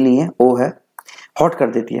ए नहीं है, ओ है, हॉट कर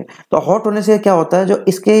देती है। तो हॉट होने से क्या होता है, जो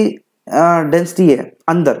इसके डेंसिटी है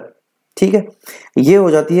अंदर, ठीक है, ये हो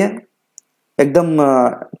जाती है एकदम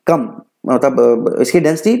कम, मतलब इसकी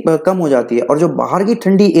डेंसिटी कम हो जाती है, और जो बाहर की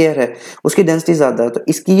ठंडी एयर है उसकी डेंसिटी ज्यादा है। तो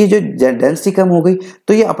इसकी ये जो डेंसिटी कम हो गई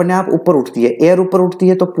तो ये अपने आप ऊपर उठती है, एयर ऊपर उठती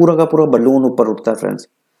है, तो पूरा का पूरा बलून ऊपर उठता है फ्रेंड्स,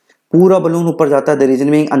 पूरा बलून ऊपर जाता है। द रीजन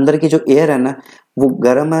में अंदर की जो एयर है ना वो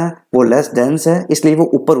गर्म है, वो लेस डेंस है, इसलिए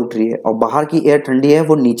वो ऊपर उठ रही है, और बाहर की एयर ठंडी है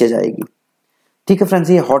वो नीचे जाएगी। ठीक है फ्रेंड्स,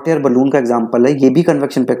 ये हॉट एयर बलून का एग्जांपल है, ये भी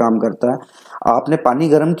कन्वेक्शन पे काम करता है। आपने पानी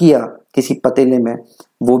गर्म किया किसी पतीले में,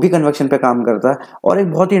 वो भी कन्वेक्शन पे काम करता है। और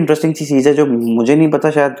एक बहुत ही इंटरेस्टिंग सी चीज है जो मुझे नहीं पता,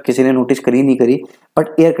 शायद किसी ने नोटिस करी नहीं करी,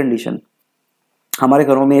 बट एयर कंडीशन, हमारे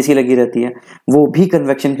घरों में एसी लगी रहती है, वो भी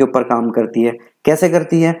कन्वेक्शन के ऊपर काम करती है। कैसे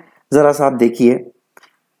करती है, जरा सा आप देखिए,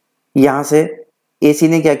 यहां से एसी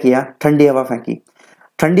ने क्या किया, ठंडी हवा फेंकी,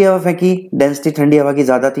 ठंडी हवा फेंकी, डेंसिटी ठंडी हवा की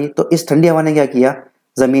ज्यादा थी, तो इस ठंडी हवा ने क्या किया,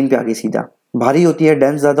 जमीन पे आ गई सीधा। भारी होती है,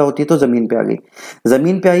 डेंस ज्यादा होती है, तो जमीन पे आ गई।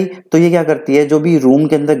 जमीन पे आई तो ये क्या करती है, जो भी रूम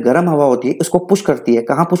के अंदर गर्म हवा होती है उसको पुश करती है।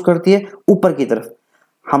 कहाँ पुश करती है, ऊपर की तरफ।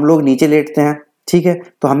 हम लोग नीचे लेटते हैं, ठीक है,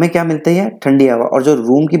 तो हमें क्या मिलती है, ठंडी हवा, और जो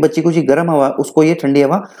रूम की बची कुछ गर्म हवा उसको ये ठंडी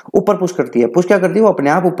हवा ऊपर पुश करती है। पुश क्या करती है, वो अपने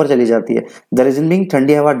आप ऊपर चली जाती है। द रीजन बीइंग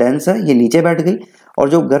ठंडी हवा डेंस है, ये नीचे बैठ गई, और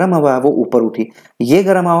जो गर्म हवा है वो ऊपर उठी। ये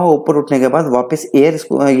गर्म हवा ऊपर उठने के बाद वापस एयर,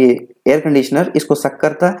 ये एयर कंडीशनर इसको सक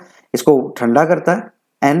करता है, इसको ठंडा करता है,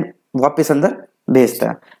 एंड वापस अंदर भेजता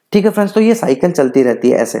है। ठीक है फ्रेंड्स, तो ये साइकिल चलती रहती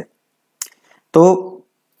है ऐसे। तो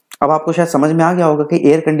अब आपको शायद समझ में आ गया होगा कि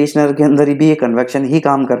एयर कंडीशनर के अंदर भी ये कन्वेक्शन ही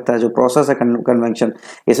काम करता है, जो प्रोसेस है कन्वेक्शन।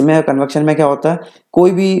 इसमें कन्वेक्शन में क्या होता है,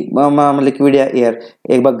 कोई भी लिक्विड या एयर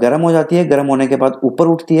एक बार गर्म हो जाती है, गर्म होने के बाद ऊपर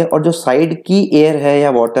उठती है, और जो साइड की एयर है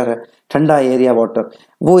या वाटर है, ठंडा एयर या वाटर,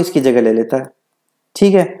 वो इसकी जगह ले लेता है।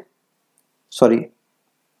 ठीक है, सॉरी,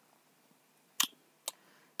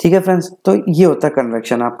 ठीक है फ्रेंड्स, तो ये होता है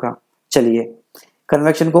कन्वेक्शन आपका। चलिए,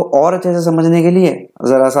 कन्वेक्शन को और अच्छे से समझने के लिए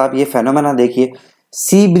जरा सा आप ये फेनोमेना देखिए,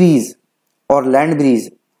 सी ब्रीज और लैंड ब्रीज।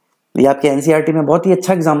 ये आपके एनसीईआरटी में बहुत ही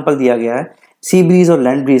अच्छा एग्जांपल दिया गया है सी ब्रीज और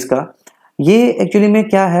लैंड ब्रीज का। ये एक्चुअली में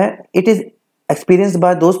क्या है, it is experienced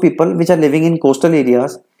by those people which are living in coastal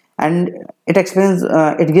areas and it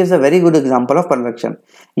gives a very good example of convection.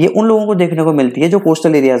 ये उन लोगों को देखने को मिलती है जो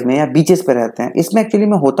कोस्टल एरियाज में या बीचेस पे रहते हैं। इसमें एक्चुअली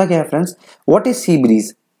में होता क्या है friends, what is sea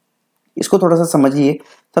breeze, इसको थोड़ा सा समझिए।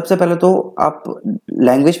 सबसे पहले तो आप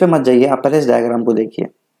लैंग्वेज पे मत जाइए, आप पहले इस डायग्राम को देखिए,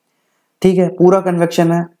 ठीक है। पूरा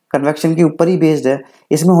कन्वेक्शन है, कन्वेक्शन के ऊपर ही बेस्ड है।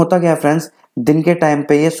 इसमें होता क्या है फ्रेंड्स, दिन के टाइम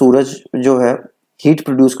पे ये सूरज जो है हीट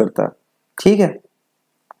प्रोड्यूस करता है, ठीक है,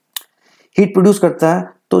 हीट प्रोड्यूस करता है,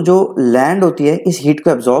 तो जो लैंड होती है इस हीट को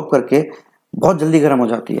एब्जॉर्ब करके बहुत जल्दी गर्म हो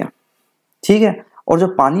जाती है, ठीक है। और जो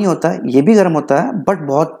पानी होता है ये भी गर्म होता है बट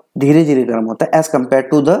बहुत धीरे धीरे गर्म होता है as compare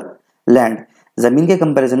to the land. जमीन के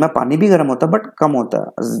कंपैरिजन में पानी भी गर्म होता है बट कम होता है,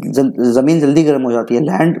 जमीन जल्दी गर्म हो जाती है,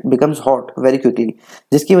 land becomes hot very quickly,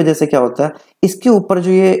 जिसकी वजह से क्या होता है, इसके ऊपर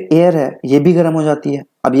जो ये एयर है ये भी गर्म हो जाती है।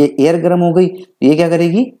 अब ये एयर गर्म हो गई, ये क्या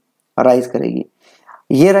करेगी, राइज करेगी,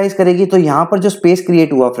 ये राइज करेगी, तो यहाँ पर जो स्पेस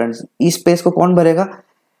क्रिएट हुआ फ्रेंड्स, इस स्पेस को कौन भरेगा,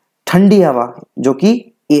 ठंडी हवा, जो कि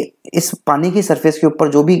इस पानी की सरफेस के ऊपर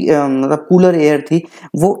जो भी मतलब कूलर एयर थी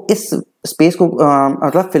वो इस स्पेस को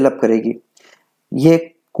मतलब फिलअप करेगी। ये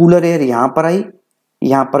कूलर एयर यहाँ पर आई,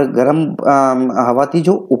 यहाँ पर गर्म हवा थी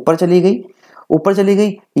जो ऊपर चली गई, ऊपर चली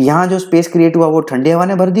गई, यहाँ जो स्पेस क्रिएट हुआ वो ठंडी हवा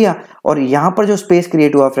ने भर दिया, और यहाँ पर जो स्पेस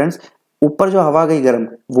क्रिएट हुआ फ्रेंड्स, ऊपर जो हवा गई गर्म,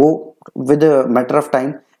 वो विद मैटर ऑफ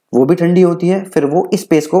टाइम वो भी ठंडी होती है, फिर वो इस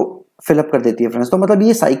स्पेस को फिलअप कर देती है फ्रेंड्स। तो मतलब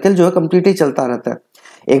ये साइकिल जो है कंप्लीटली चलता रहता है।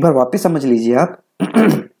 एक बार वापस समझ लीजिए आप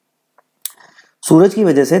सूरज की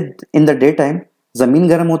वजह से इन द डे टाइम जमीन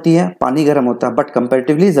गर्म होती है, पानी गर्म होता है, बट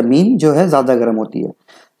कंपैरेटिवली जमीन जो है ज्यादा गर्म होती है,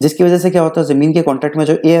 जिसकी वजह से क्या होता है, जमीन के कांटेक्ट में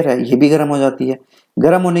जो एयर है ये भी गर्म हो जाती है।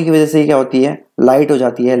 गर्म होने की वजह से क्या होती है, लाइट हो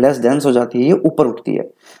जाती है, लेस डेंस हो जाती है, ये ऊपर उठती है।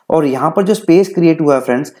 और यहाँ पर जो स्पेस क्रिएट हुआ है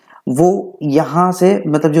फ्रेंड्स, वो यहाँ से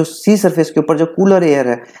मतलब जो सी सरफेस के ऊपर जो कूलर एयर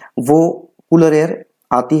है, वो कूलर एयर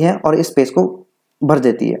आती है और इस स्पेस को भर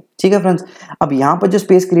देती है, ठीक है फ्रेंड्स। अब यहाँ पर जो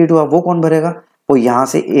स्पेस क्रिएट हुआ वो कौन भरेगा, वो यहाँ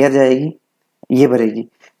से एयर जाएगी, ये भरेगी।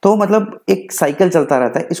 तो मतलब एक साइकिल चलता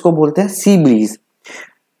रहता है, इसको बोलते हैं सी ब्रीज।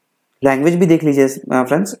 लैंग्वेज भी देख लीजिए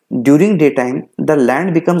friends, during day time the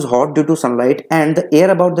land becomes hot due to sunlight and the air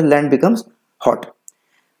about the land becomes hot,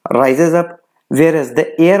 rises up, whereas the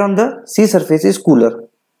air on the sea surface is cooler,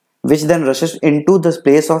 which then rushes into the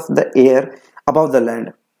place of the air above the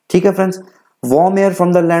land, ठीक है friends. Warm air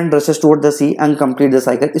from the land rashes toward the C and complete the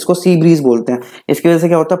cycle, इसको sea breeze बोलते हैं। इसकी वजह से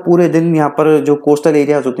क्या होता है, पूरे दिन यहाँ पर जो कोस्टल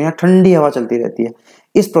एरियाज होते हैं ठंडी हवा चलती रहती है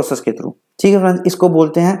इस प्रोसेस के थ्रू, ठीक है फ्रेंड्स। इसको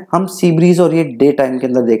बोलते हैं हम सी ब्रीज, और ये डे टाइम के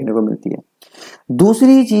अंदर देखने को मिलती है।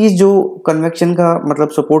 दूसरी चीज जो कन्वेक्शन का मतलब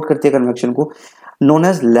सपोर्ट करती है कन्वेक्शन को, नोन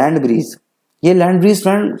एज लैंड ब्रीज। ये लैंड ब्रीज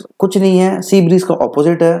फ्रेंड कुछ नहीं है, सी ब्रीज का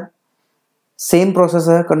ऑपोजिट है, सेम प्रोसेस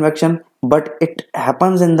है convection, but it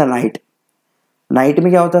happens in the night. Night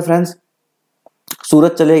में क्या होता है फ्रेंड्स,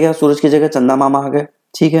 सूरज चले गया, सूरज की जगह चंदा मामा आ गए,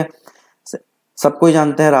 ठीक है। सब कोई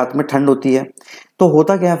जानते हैं रात में ठंड होती है, तो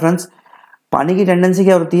होता क्या है फ्रेंड्स, पानी की टेंडेंसी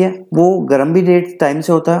क्या होती है, वो गर्म भी डेट टाइम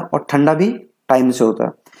से होता है और ठंडा भी टाइम से होता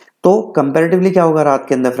है। तो कंपैरेटिवली क्या होगा रात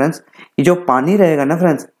के अंदर फ्रेंड्स, ये जो पानी रहेगा ना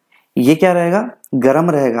फ्रेंड्स, ये क्या रहेगा, गर्म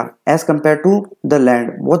रहेगा as compare to the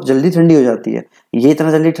land, बहुत जल्दी ठंडी हो जाती है, ये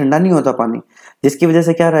इतना जल्दी ठंडा नहीं होता पानी, जिसकी वजह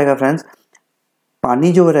से क्या रहेगा फ्रेंड्स,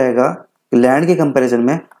 पानी जो रहेगा लैंड के कंपैरिजन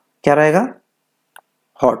में क्या रहेगा,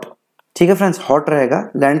 हॉट, ठीक है फ्रेंड्स, हॉट रहेगा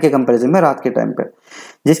लैंड के कंपैरिजन में रात के टाइम पे।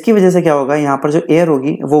 जिसकी वजह से क्या होगा, यहाँ पर जो एयर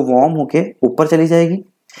होगी वो वार्म होके ऊपर चली जाएगी,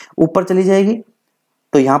 ऊपर चली जाएगी,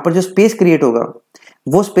 तो यहाँ पर जो स्पेस क्रिएट होगा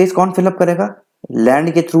वो स्पेस कौन फिलअप करेगा,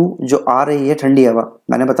 लैंड के थ्रू जो आ रही है ठंडी हवा।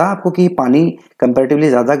 मैंने बताया आपको कि पानी कंपैरेटिवली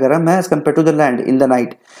ज्यादा गर्म है as compare to the land in the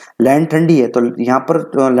night, land ठंडी है, तो यहाँ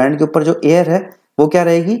पर लैंड के ऊपर जो एयर है वो क्या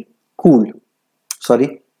रहेगी, कूल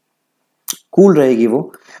रहेगी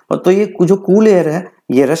वो। और तो ये जो कूल एयर है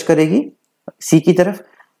ये रश करेगी सी की तरफ,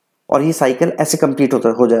 और ये साइकिल ऐसे कंप्लीट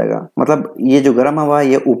हो जाएगा। मतलब ये जो गर्म हवा है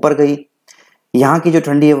ये ऊपर गई, यहाँ की जो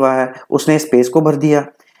ठंडी हवा है उसने स्पेस को भर दिया,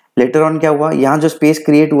 लेटर ऑन क्या हुआ, यहाँ जो स्पेस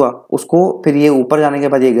क्रिएट हुआ उसको फिर ये ऊपर जाने के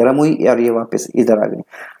बाद ये गर्म हुई और ये वापस इधर आ गई,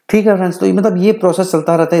 ठीक है फ्रेंड्स। तो ये मतलब ये प्रोसेस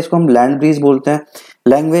चलता रहता है, इसको हम लैंड ब्रीज बोलते हैं।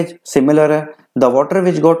 लैंग्वेज सिमिलर है, the water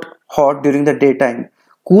which got hot during the day time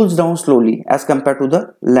cools down slowly as compared to the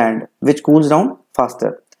land which cools down faster.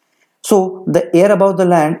 So the air above the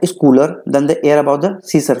land is cooler than the air above the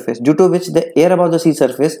sea surface, due to which the air above the sea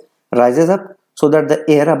surface rises up so that the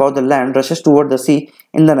air above the land rushes toward the sea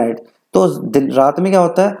in the night. तो रात में क्या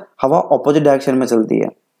होता है, हवा opposite direction में चलती है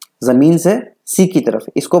जमीन से सी की तरफ,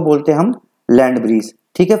 इसको बोलते हैं हम लैंड ब्रीज,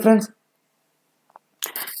 ठीक है फ्रेंड्स।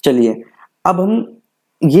 चलिए अब हम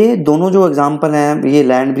ये दोनों जो एग्जांपल हैं, ये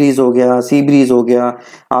लैंड ब्रीज हो गया, सी ब्रीज हो गया,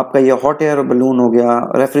 आपका ये हॉट एयर बलून हो गया,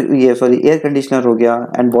 एयर कंडीशनर हो गया,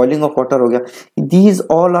 एंड बॉइलिंग ऑफ वाटर हो गया, दीज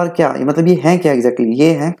ऑल आर क्या, मतलब ये हैं क्या एग्जैक्टली, ये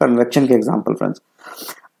हैं कन्वेक्शन के एग्जांपल फ्रेंड्स।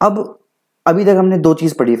 अब अभी तक हमने दो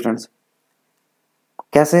चीज पढ़ी फ्रेंड्स,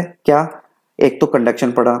 कैसे क्या, एक तो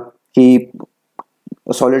कंडक्शन पढ़ा कि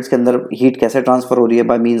सॉलिड्स के अंदर हीट कैसे ट्रांसफर हो रही है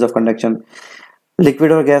by means of conduction,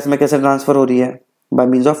 liquid और गैस में कैसे ट्रांसफर हो रही है बाय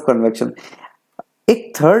मींस ऑफ कन्वेक्शन।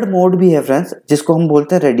 एक थर्ड मोड भी है फ्रेंड्स जिसको हम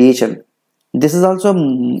बोलते हैं radiation. This is also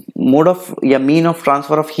mode of या mean of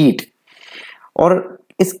transfer of heat. और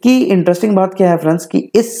इसकी इंटरेस्टिंग बात क्या है फ्रेंड्स कि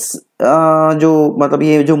इस जो मतलब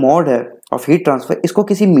ये जो मोड है ऑफ हीट ट्रांसफर, इसको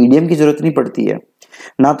किसी मीडियम की जरूरत नहीं पड़ती है,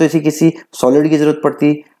 ना तो इसी किसी सॉलिड की जरूरत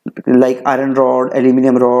पड़ती like iron rod,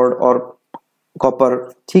 aluminium rod और कॉपर,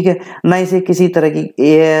 ठीक है, ना इसे किसी तरह की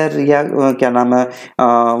एयर या क्या नाम है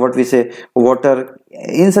व्हाट वी से वाटर,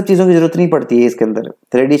 इन सब चीजों की जरूरत नहीं पड़ती है इसके अंदर।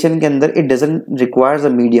 रेडिएशन के अंदर it doesn't requires a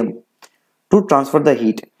medium to transfer the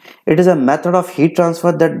heat. It is a method of heat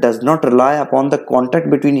transfer that does not rely upon the contact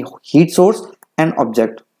between heat source and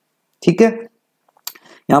object. ठीक है,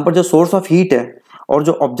 यहाँ पर जो सोर्स ऑफ हीट है और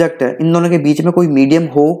जो object है, इन दोनों के बीच में कोई मीडियम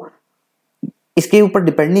हो, इसके ऊपर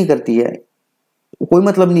डिपेंड नहीं करती है, कोई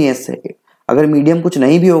मतलब नहीं है इससे। अगर मीडियम कुछ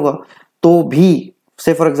नहीं भी होगा तो भी,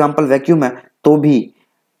 से फॉर एग्जांपल वैक्यूम है, तो भी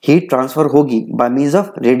हीट ट्रांसफर होगी by means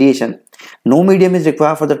of radiation. No medium is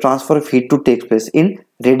required for the transfer of heat to take place in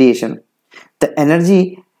radiation. The energy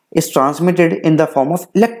is transmitted in the form of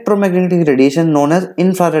electromagnetic radiation known as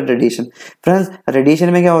infrared radiation. Friends,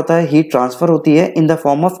 radiation में क्या होता है, heat transfer होती है in the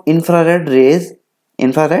form of infrared rays,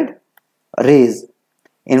 infrared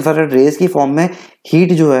rays की form में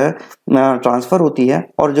heat जो है ट्रांसफर होती है,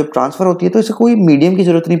 और जब ट्रांसफर होती है तो इसे कोई मीडियम की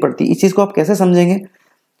जरूरत नहीं पड़ती। इस चीज को आप कैसे समझेंगे,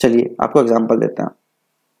 चलिए आपको एग्जांपल देते हैं।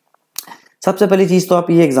 सबसे पहली चीज तो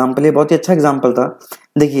आप ये एग्जांपल, ये बहुत ही अच्छा एग्जांपल था।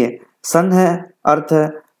 देखिए, सन है, अर्थ है,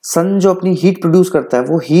 सन जो अपनी हीट प्रोड्यूस करता है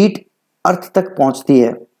वो हीट अर्थ तक पहुंचती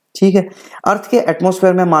है, ठीक है। अर्थ के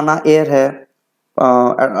एटमॉस्फेयर में माना एयर है,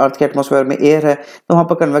 अर्थ के एटमॉस्फेयर में एयर है, तो वहां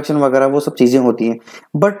पर कन्वेक्शन वगैरह वो सब चीजें होती हैं।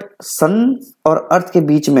 बट सन और अर्थ के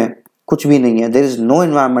बीच में कुछ भी नहीं है, there is no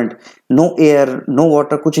environment, no air, no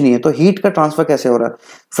water, कुछ नहीं है। तो हीट का ट्रांसफर कैसे हो रहा है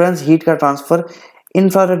फ्रेंड्स? हीट का ट्रांसफर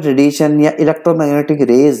इंफ्रारेड रेडिएशन या इलेक्ट्रोमैग्नेटिक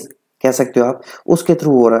रेज कह सकते हो आप, उसके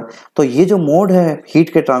थ्रू हो रहा है। तो ये जो मोड है हीट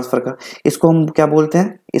के ट्रांसफर का, इसको हम क्या बोलते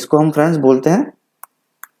हैं? इसको हम फ्रेंड्स बोलते हैं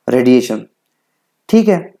रेडिएशन, ठीक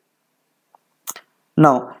है।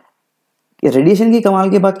 नाउ रेडिएशन की कमाल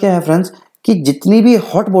की बात क्या है फ्रेंड्स कि जितनी भी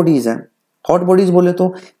हॉट बॉडीज हैं, हॉट बॉडीज बोले तो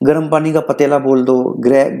गर्म पानी का पतीला बोल दो,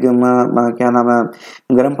 क्या नाम है,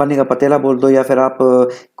 गर्म पानी का पतीला बोल दो, या फिर आप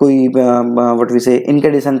कोई व्हाट वी से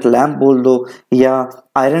इनकैंडेसेंट लैंप बोल दो, या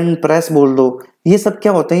आयरन प्रेस बोल दो। ये सब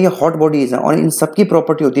क्या होते हैं? ये हॉट बॉडीज हैं, और इन सब की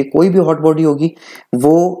प्रॉपर्टी होती है, कोई भी हॉट बॉडी होगी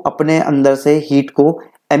वो अपने अंदर से हीट को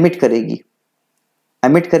एमिट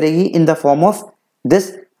करेगी in the form of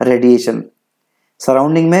this radiation.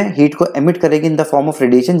 Surrounding में हीट को एमिट करेगी in the form of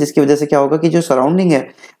radiation, जिसकी वजह से क्या होगा कि जो सराउंडिंग है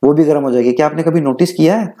वो भी गर्म हो जाएगी। क्या आपने कभी नोटिस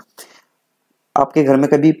किया है, आपके घर में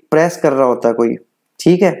कभी प्रेस कर रहा होता है कोई,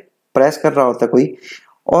 ठीक है, प्रेस कर रहा होता है कोई,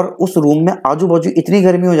 और उस रूम में आजू बाजू इतनी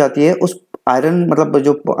गर्मी हो जाती है, उस आयरन मतलब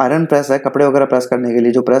जो आयरन प्रेस है, कपड़े वगैरह प्रेस करने के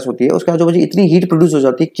लिए जो प्रेस होती है, उसके आजू बाजू इतनी हीट प्रोड्यूस हो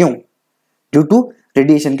जाती है। क्यों? ड्यू टू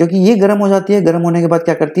रेडिएशन, क्योंकि ये गर्म हो जाती है। गर्म होने के बाद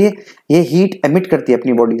क्या करती है? ये हीट एमिट करती है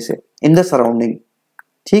अपनी बॉडी से इन द सराउंडिंग,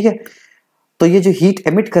 ठीक है। तो ये जो हीट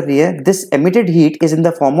एमिट कर रही है, this emitted heat is in the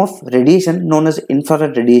form of radiation known as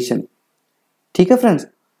infrared radiation, ठीक है friends.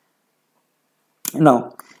 Now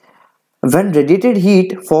when radiated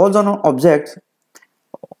heat falls on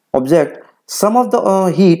object, some of the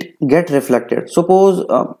heat get reflected. Suppose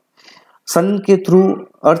सन के थ्रू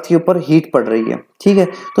अर्थ के ऊपर heat पड़ रही है, ठीक है,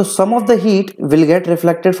 तो some of the heat will get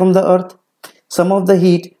reflected from the earth, some of the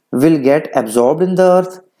heat will get absorbed in the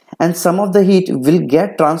earth, and some of the heat will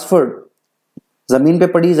get transferred. जमीन पे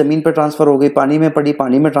पड़ी, जमीन पे ट्रांसफर हो गई, पानी में पड़ी,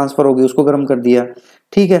 पानी में ट्रांसफर हो गई, उसको गर्म कर दिया,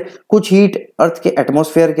 ठीक है। कुछ हीट अर्थ के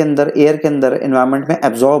एटमॉस्फेयर के अंदर, एयर के अंदर, एनवायरमेंट में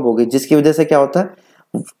एब्जॉर्ब हो गई, जिसकी वजह से क्या होता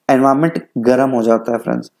है? एनवायरमेंट गर्म हो जाता है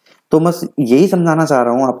फ्रेंड्स। तो बस यही समझाना चाह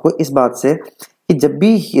रहा हूं आपको इस बात से कि जब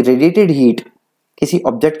भी रेडिएटेड हीट किसी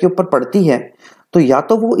ऑब्जेक्ट के ऊपर पड़ती है, तो या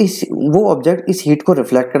तो वो ऑब्जेक्ट इस हीट को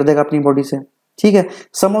रिफ्लेक्ट कर देगा अपनी बॉडी से, ठीक है।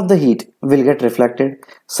 सम of the heat will get reflected,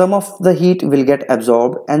 some of the heat will get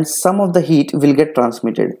absorbed, and some of the heat will get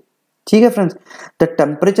transmitted, ठीक है friends. The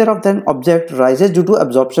temperature of then object rises due to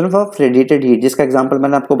absorption of radiated heat, जिसका example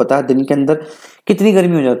मैंने आपको बताया, दिन के अंदर कितनी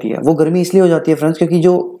गर्मी हो जाती है। वो गर्मी इसलिए हो जाती है फ्रेंड्स क्योंकि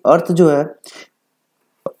जो अर्थ जो है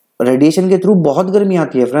रेडिएशन के थ्रू बहुत गर्मी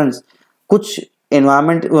आती है फ्रेंड्स। कुछ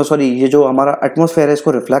एनवायरमेंट सॉरी ये जो हमारा एटमॉस्फेयर है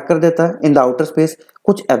इसको रिफ्लेक्ट कर देता है इन द आउटर स्पेस,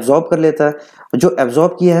 कुछ एब्जॉर्ब कर लेता है, जो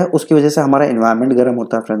एब्जॉर्ब किया है उसकी वजह से हमारा एनवायरमेंट गर्म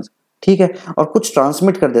होता है फ्रेंड्स, ठीक है। और कुछ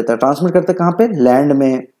ट्रांसमिट कर देता है, ट्रांसमिट करता है कहाँ पे, लैंड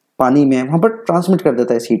में, पानी में, वहां पर ट्रांसमिट कर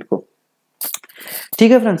देता है इस हीट को,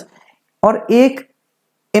 ठीक है फ्रेंड्स। और एक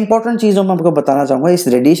इंपॉर्टेंट चीज मैं आपको बताना चाहूंगा इस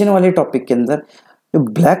रेडिएशन वाले टॉपिक के अंदर, जो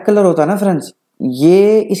ब्लैक कलर होता है ना फ्रेंड्स,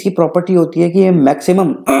 ये इसकी प्रॉपर्टी होती है कि ये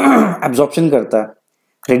मैक्सिमम एब्जॉर्प्शन करता है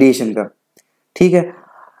रेडिएशन का, ठीक है।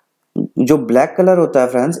 जो ब्लैक कलर होता है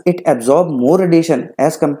friends, it absorb more radiation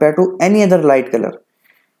as compare to any other light colour.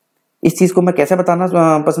 इस चीज को मैं कैसे बताना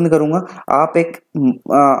पसंद करूंगा, आप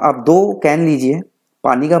 2 कैन लीजिए,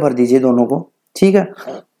 पानी का भर दीजिए दोनों को, ठीक है,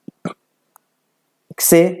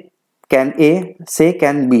 से कैन ए से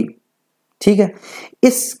कैन बी, ठीक है।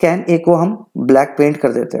 इस कैन ए को हम ब्लैक पेंट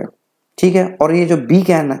कर देते हैं, ठीक है, और ये जो बी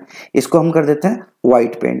कैन है इसको हम कर देते हैं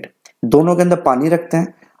व्हाइट पेंट। दोनों के अंदर पानी रखते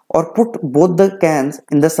हैं और put both the cans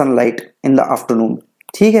in the sunlight in the afternoon,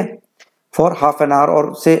 ठीक है, फॉर हाफ एन आवर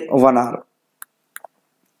और से 1 आवर।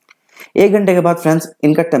 1 घंटे के बाद फ्रेंड्स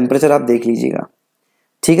इनका टेम्परेचर आप देख लीजिएगा,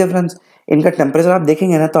 ठीक है फ्रेंड्स। इनका टेम्परेचर आप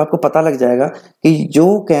देखेंगे ना तो आपको पता लग जाएगा कि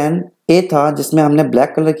जो कैन ए था जिसमें हमने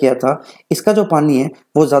ब्लैक कलर किया था, इसका जो पानी है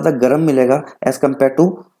वो ज्यादा गर्म मिलेगा as compare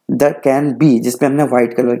to the can be जिसमें हमने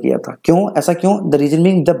व्हाइट कलर किया था। क्यों, ऐसा क्यों? The reason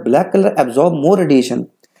being the black colour absorb more radiation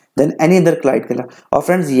then any other light colour. और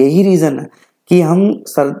फ्रेंड्स यही रीजन है कि हम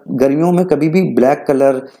गर्मियों में कभी भी ब्लैक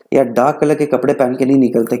कलर या डार्क कलर के कपड़े पहन के नहीं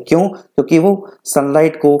निकलते। क्यों? क्योंकि वो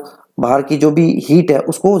सनलाइट को, बाहर की जो भी हीट है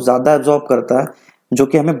उसको ज्यादा एब्जॉर्ब करता है, जो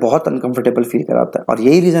कि हमें बहुत अनकंफर्टेबल फील कराता है। और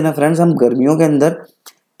यही रीजन है फ्रेंड्स, हम गर्मियों के अंदर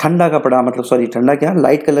ठंडा कपड़ा, मतलब सॉरी ठंडा क्या,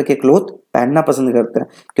 लाइट कलर के क्लोथ पहनना पसंद करते हैं,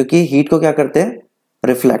 क्योंकि हीट को क्या करते हैं,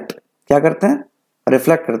 रिफ्लेक्ट, क्या करते हैं,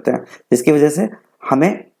 रिफ्लेक्ट करते हैं, जिसकी वजह से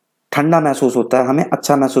हमें ठंडा महसूस होता है, हमें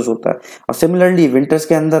अच्छा महसूस होता है। और सिमिलरली विंटर्स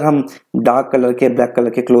के अंदर हम डार्क कलर के, ब्लैक कलर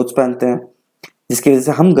के क्लोथ्स पहनते हैं, जिसकी वजह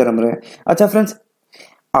से हम गर्म रहे। अच्छा फ्रेंड्स,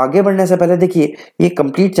 आगे बढ़ने से पहले देखिए, ये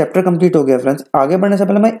कंप्लीट चैप्टर कंप्लीट हो गया फ्रेंड्स। आगे बढ़ने से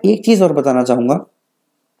पहले मैं एक चीज और बताना चाहूंगा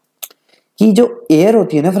कि जो एयर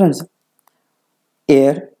होती है ना फ्रेंड्स,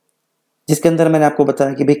 एयर जिसके अंदर मैंने आपको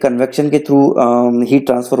बताया कि भाई कन्वेक्शन के थ्रू हीट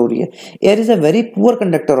ट्रांसफर हो रही है, air is a very poor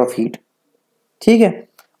conductor of heat, ठीक है,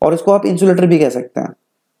 और इसको आप इंसुलेटर भी कह सकते हैं।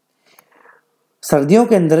 सर्दियों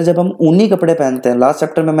के अंदर जब हम ऊनी कपड़े पहनते हैं, लास्ट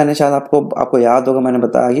चैप्टर में मैंने शायद आपको याद होगा, मैंने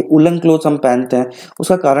बताया कि उलन क्लोथ्स हम पहनते हैं,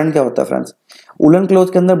 उसका कारण क्या होता है फ्रेंड्स, उलन क्लोथ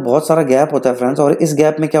के अंदर बहुत सारा गैप होता है फ्रेंड्स, और इस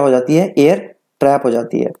गैप में क्या हो जाती है, एयर ट्रैप हो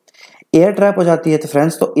जाती है। एयर ट्रैप हो जाती है तो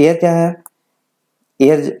फ्रेंड्स, तो एयर क्या है,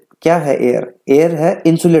 एयर क्या है, एयर है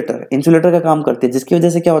इंसुलेटर, इंसुलेटर का काम करती है, जिसकी वजह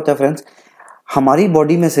से क्या होता है फ्रेंड्स, हमारी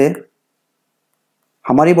बॉडी में से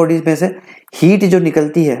हीट जो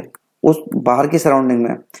निकलती है उस बाहर की सराउंडिंग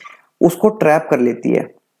में, उसको ट्रैप कर लेती है।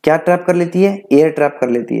 क्या ट्रैप कर लेती है, एयर ट्रैप कर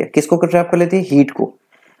लेती है। किसको ट्रैप कर लेती है, हीट को।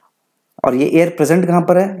 और ये एयर प्रेजेंट कहां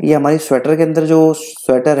पर है, ये हमारी स्वेटर के अंदर, जो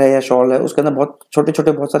स्वेटर है या शॉल है उसके अंदर बहुत छोटे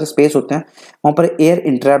छोटे बहुत सारे स्पेस होते हैं, वहां पर एयर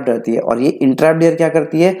इंट्रैप्ड रहती है। और ये इंट्रैप्ड एयर क्या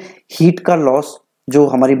करती है, हीट का लॉस जो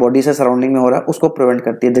हमारी बॉडी से सराउंडिंग में हो रहा है उसको प्रिवेंट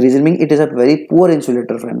करती है। The reason being it is a very poor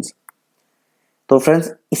insulator friends. तो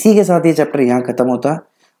फ्रेंड्स इसी के साथ ये चैप्टर यहाँ खत्म होता है,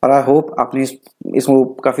 और आई होप आपने इसको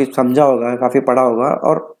काफी समझा होगा, काफी पढ़ा होगा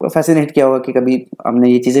और फैसिनेट किया होगा कि कभी हमने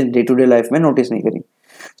ये चीजें डे टू डे लाइफ में नोटिस नहीं करी।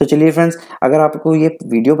 तो चलिए फ्रेंड्स, अगर आपको ये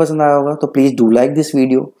वीडियो पसंद आया होगा तो please do like this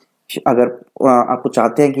video. अगर आपको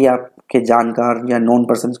चाहते हैं कि आपके जानकार या नोन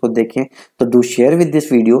पर्सन को देखें तो do share with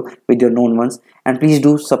this video with your known once, and please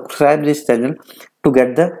do subscribe this channel to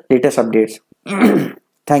get the latest updates.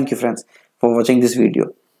 Thank you friends for watching this video.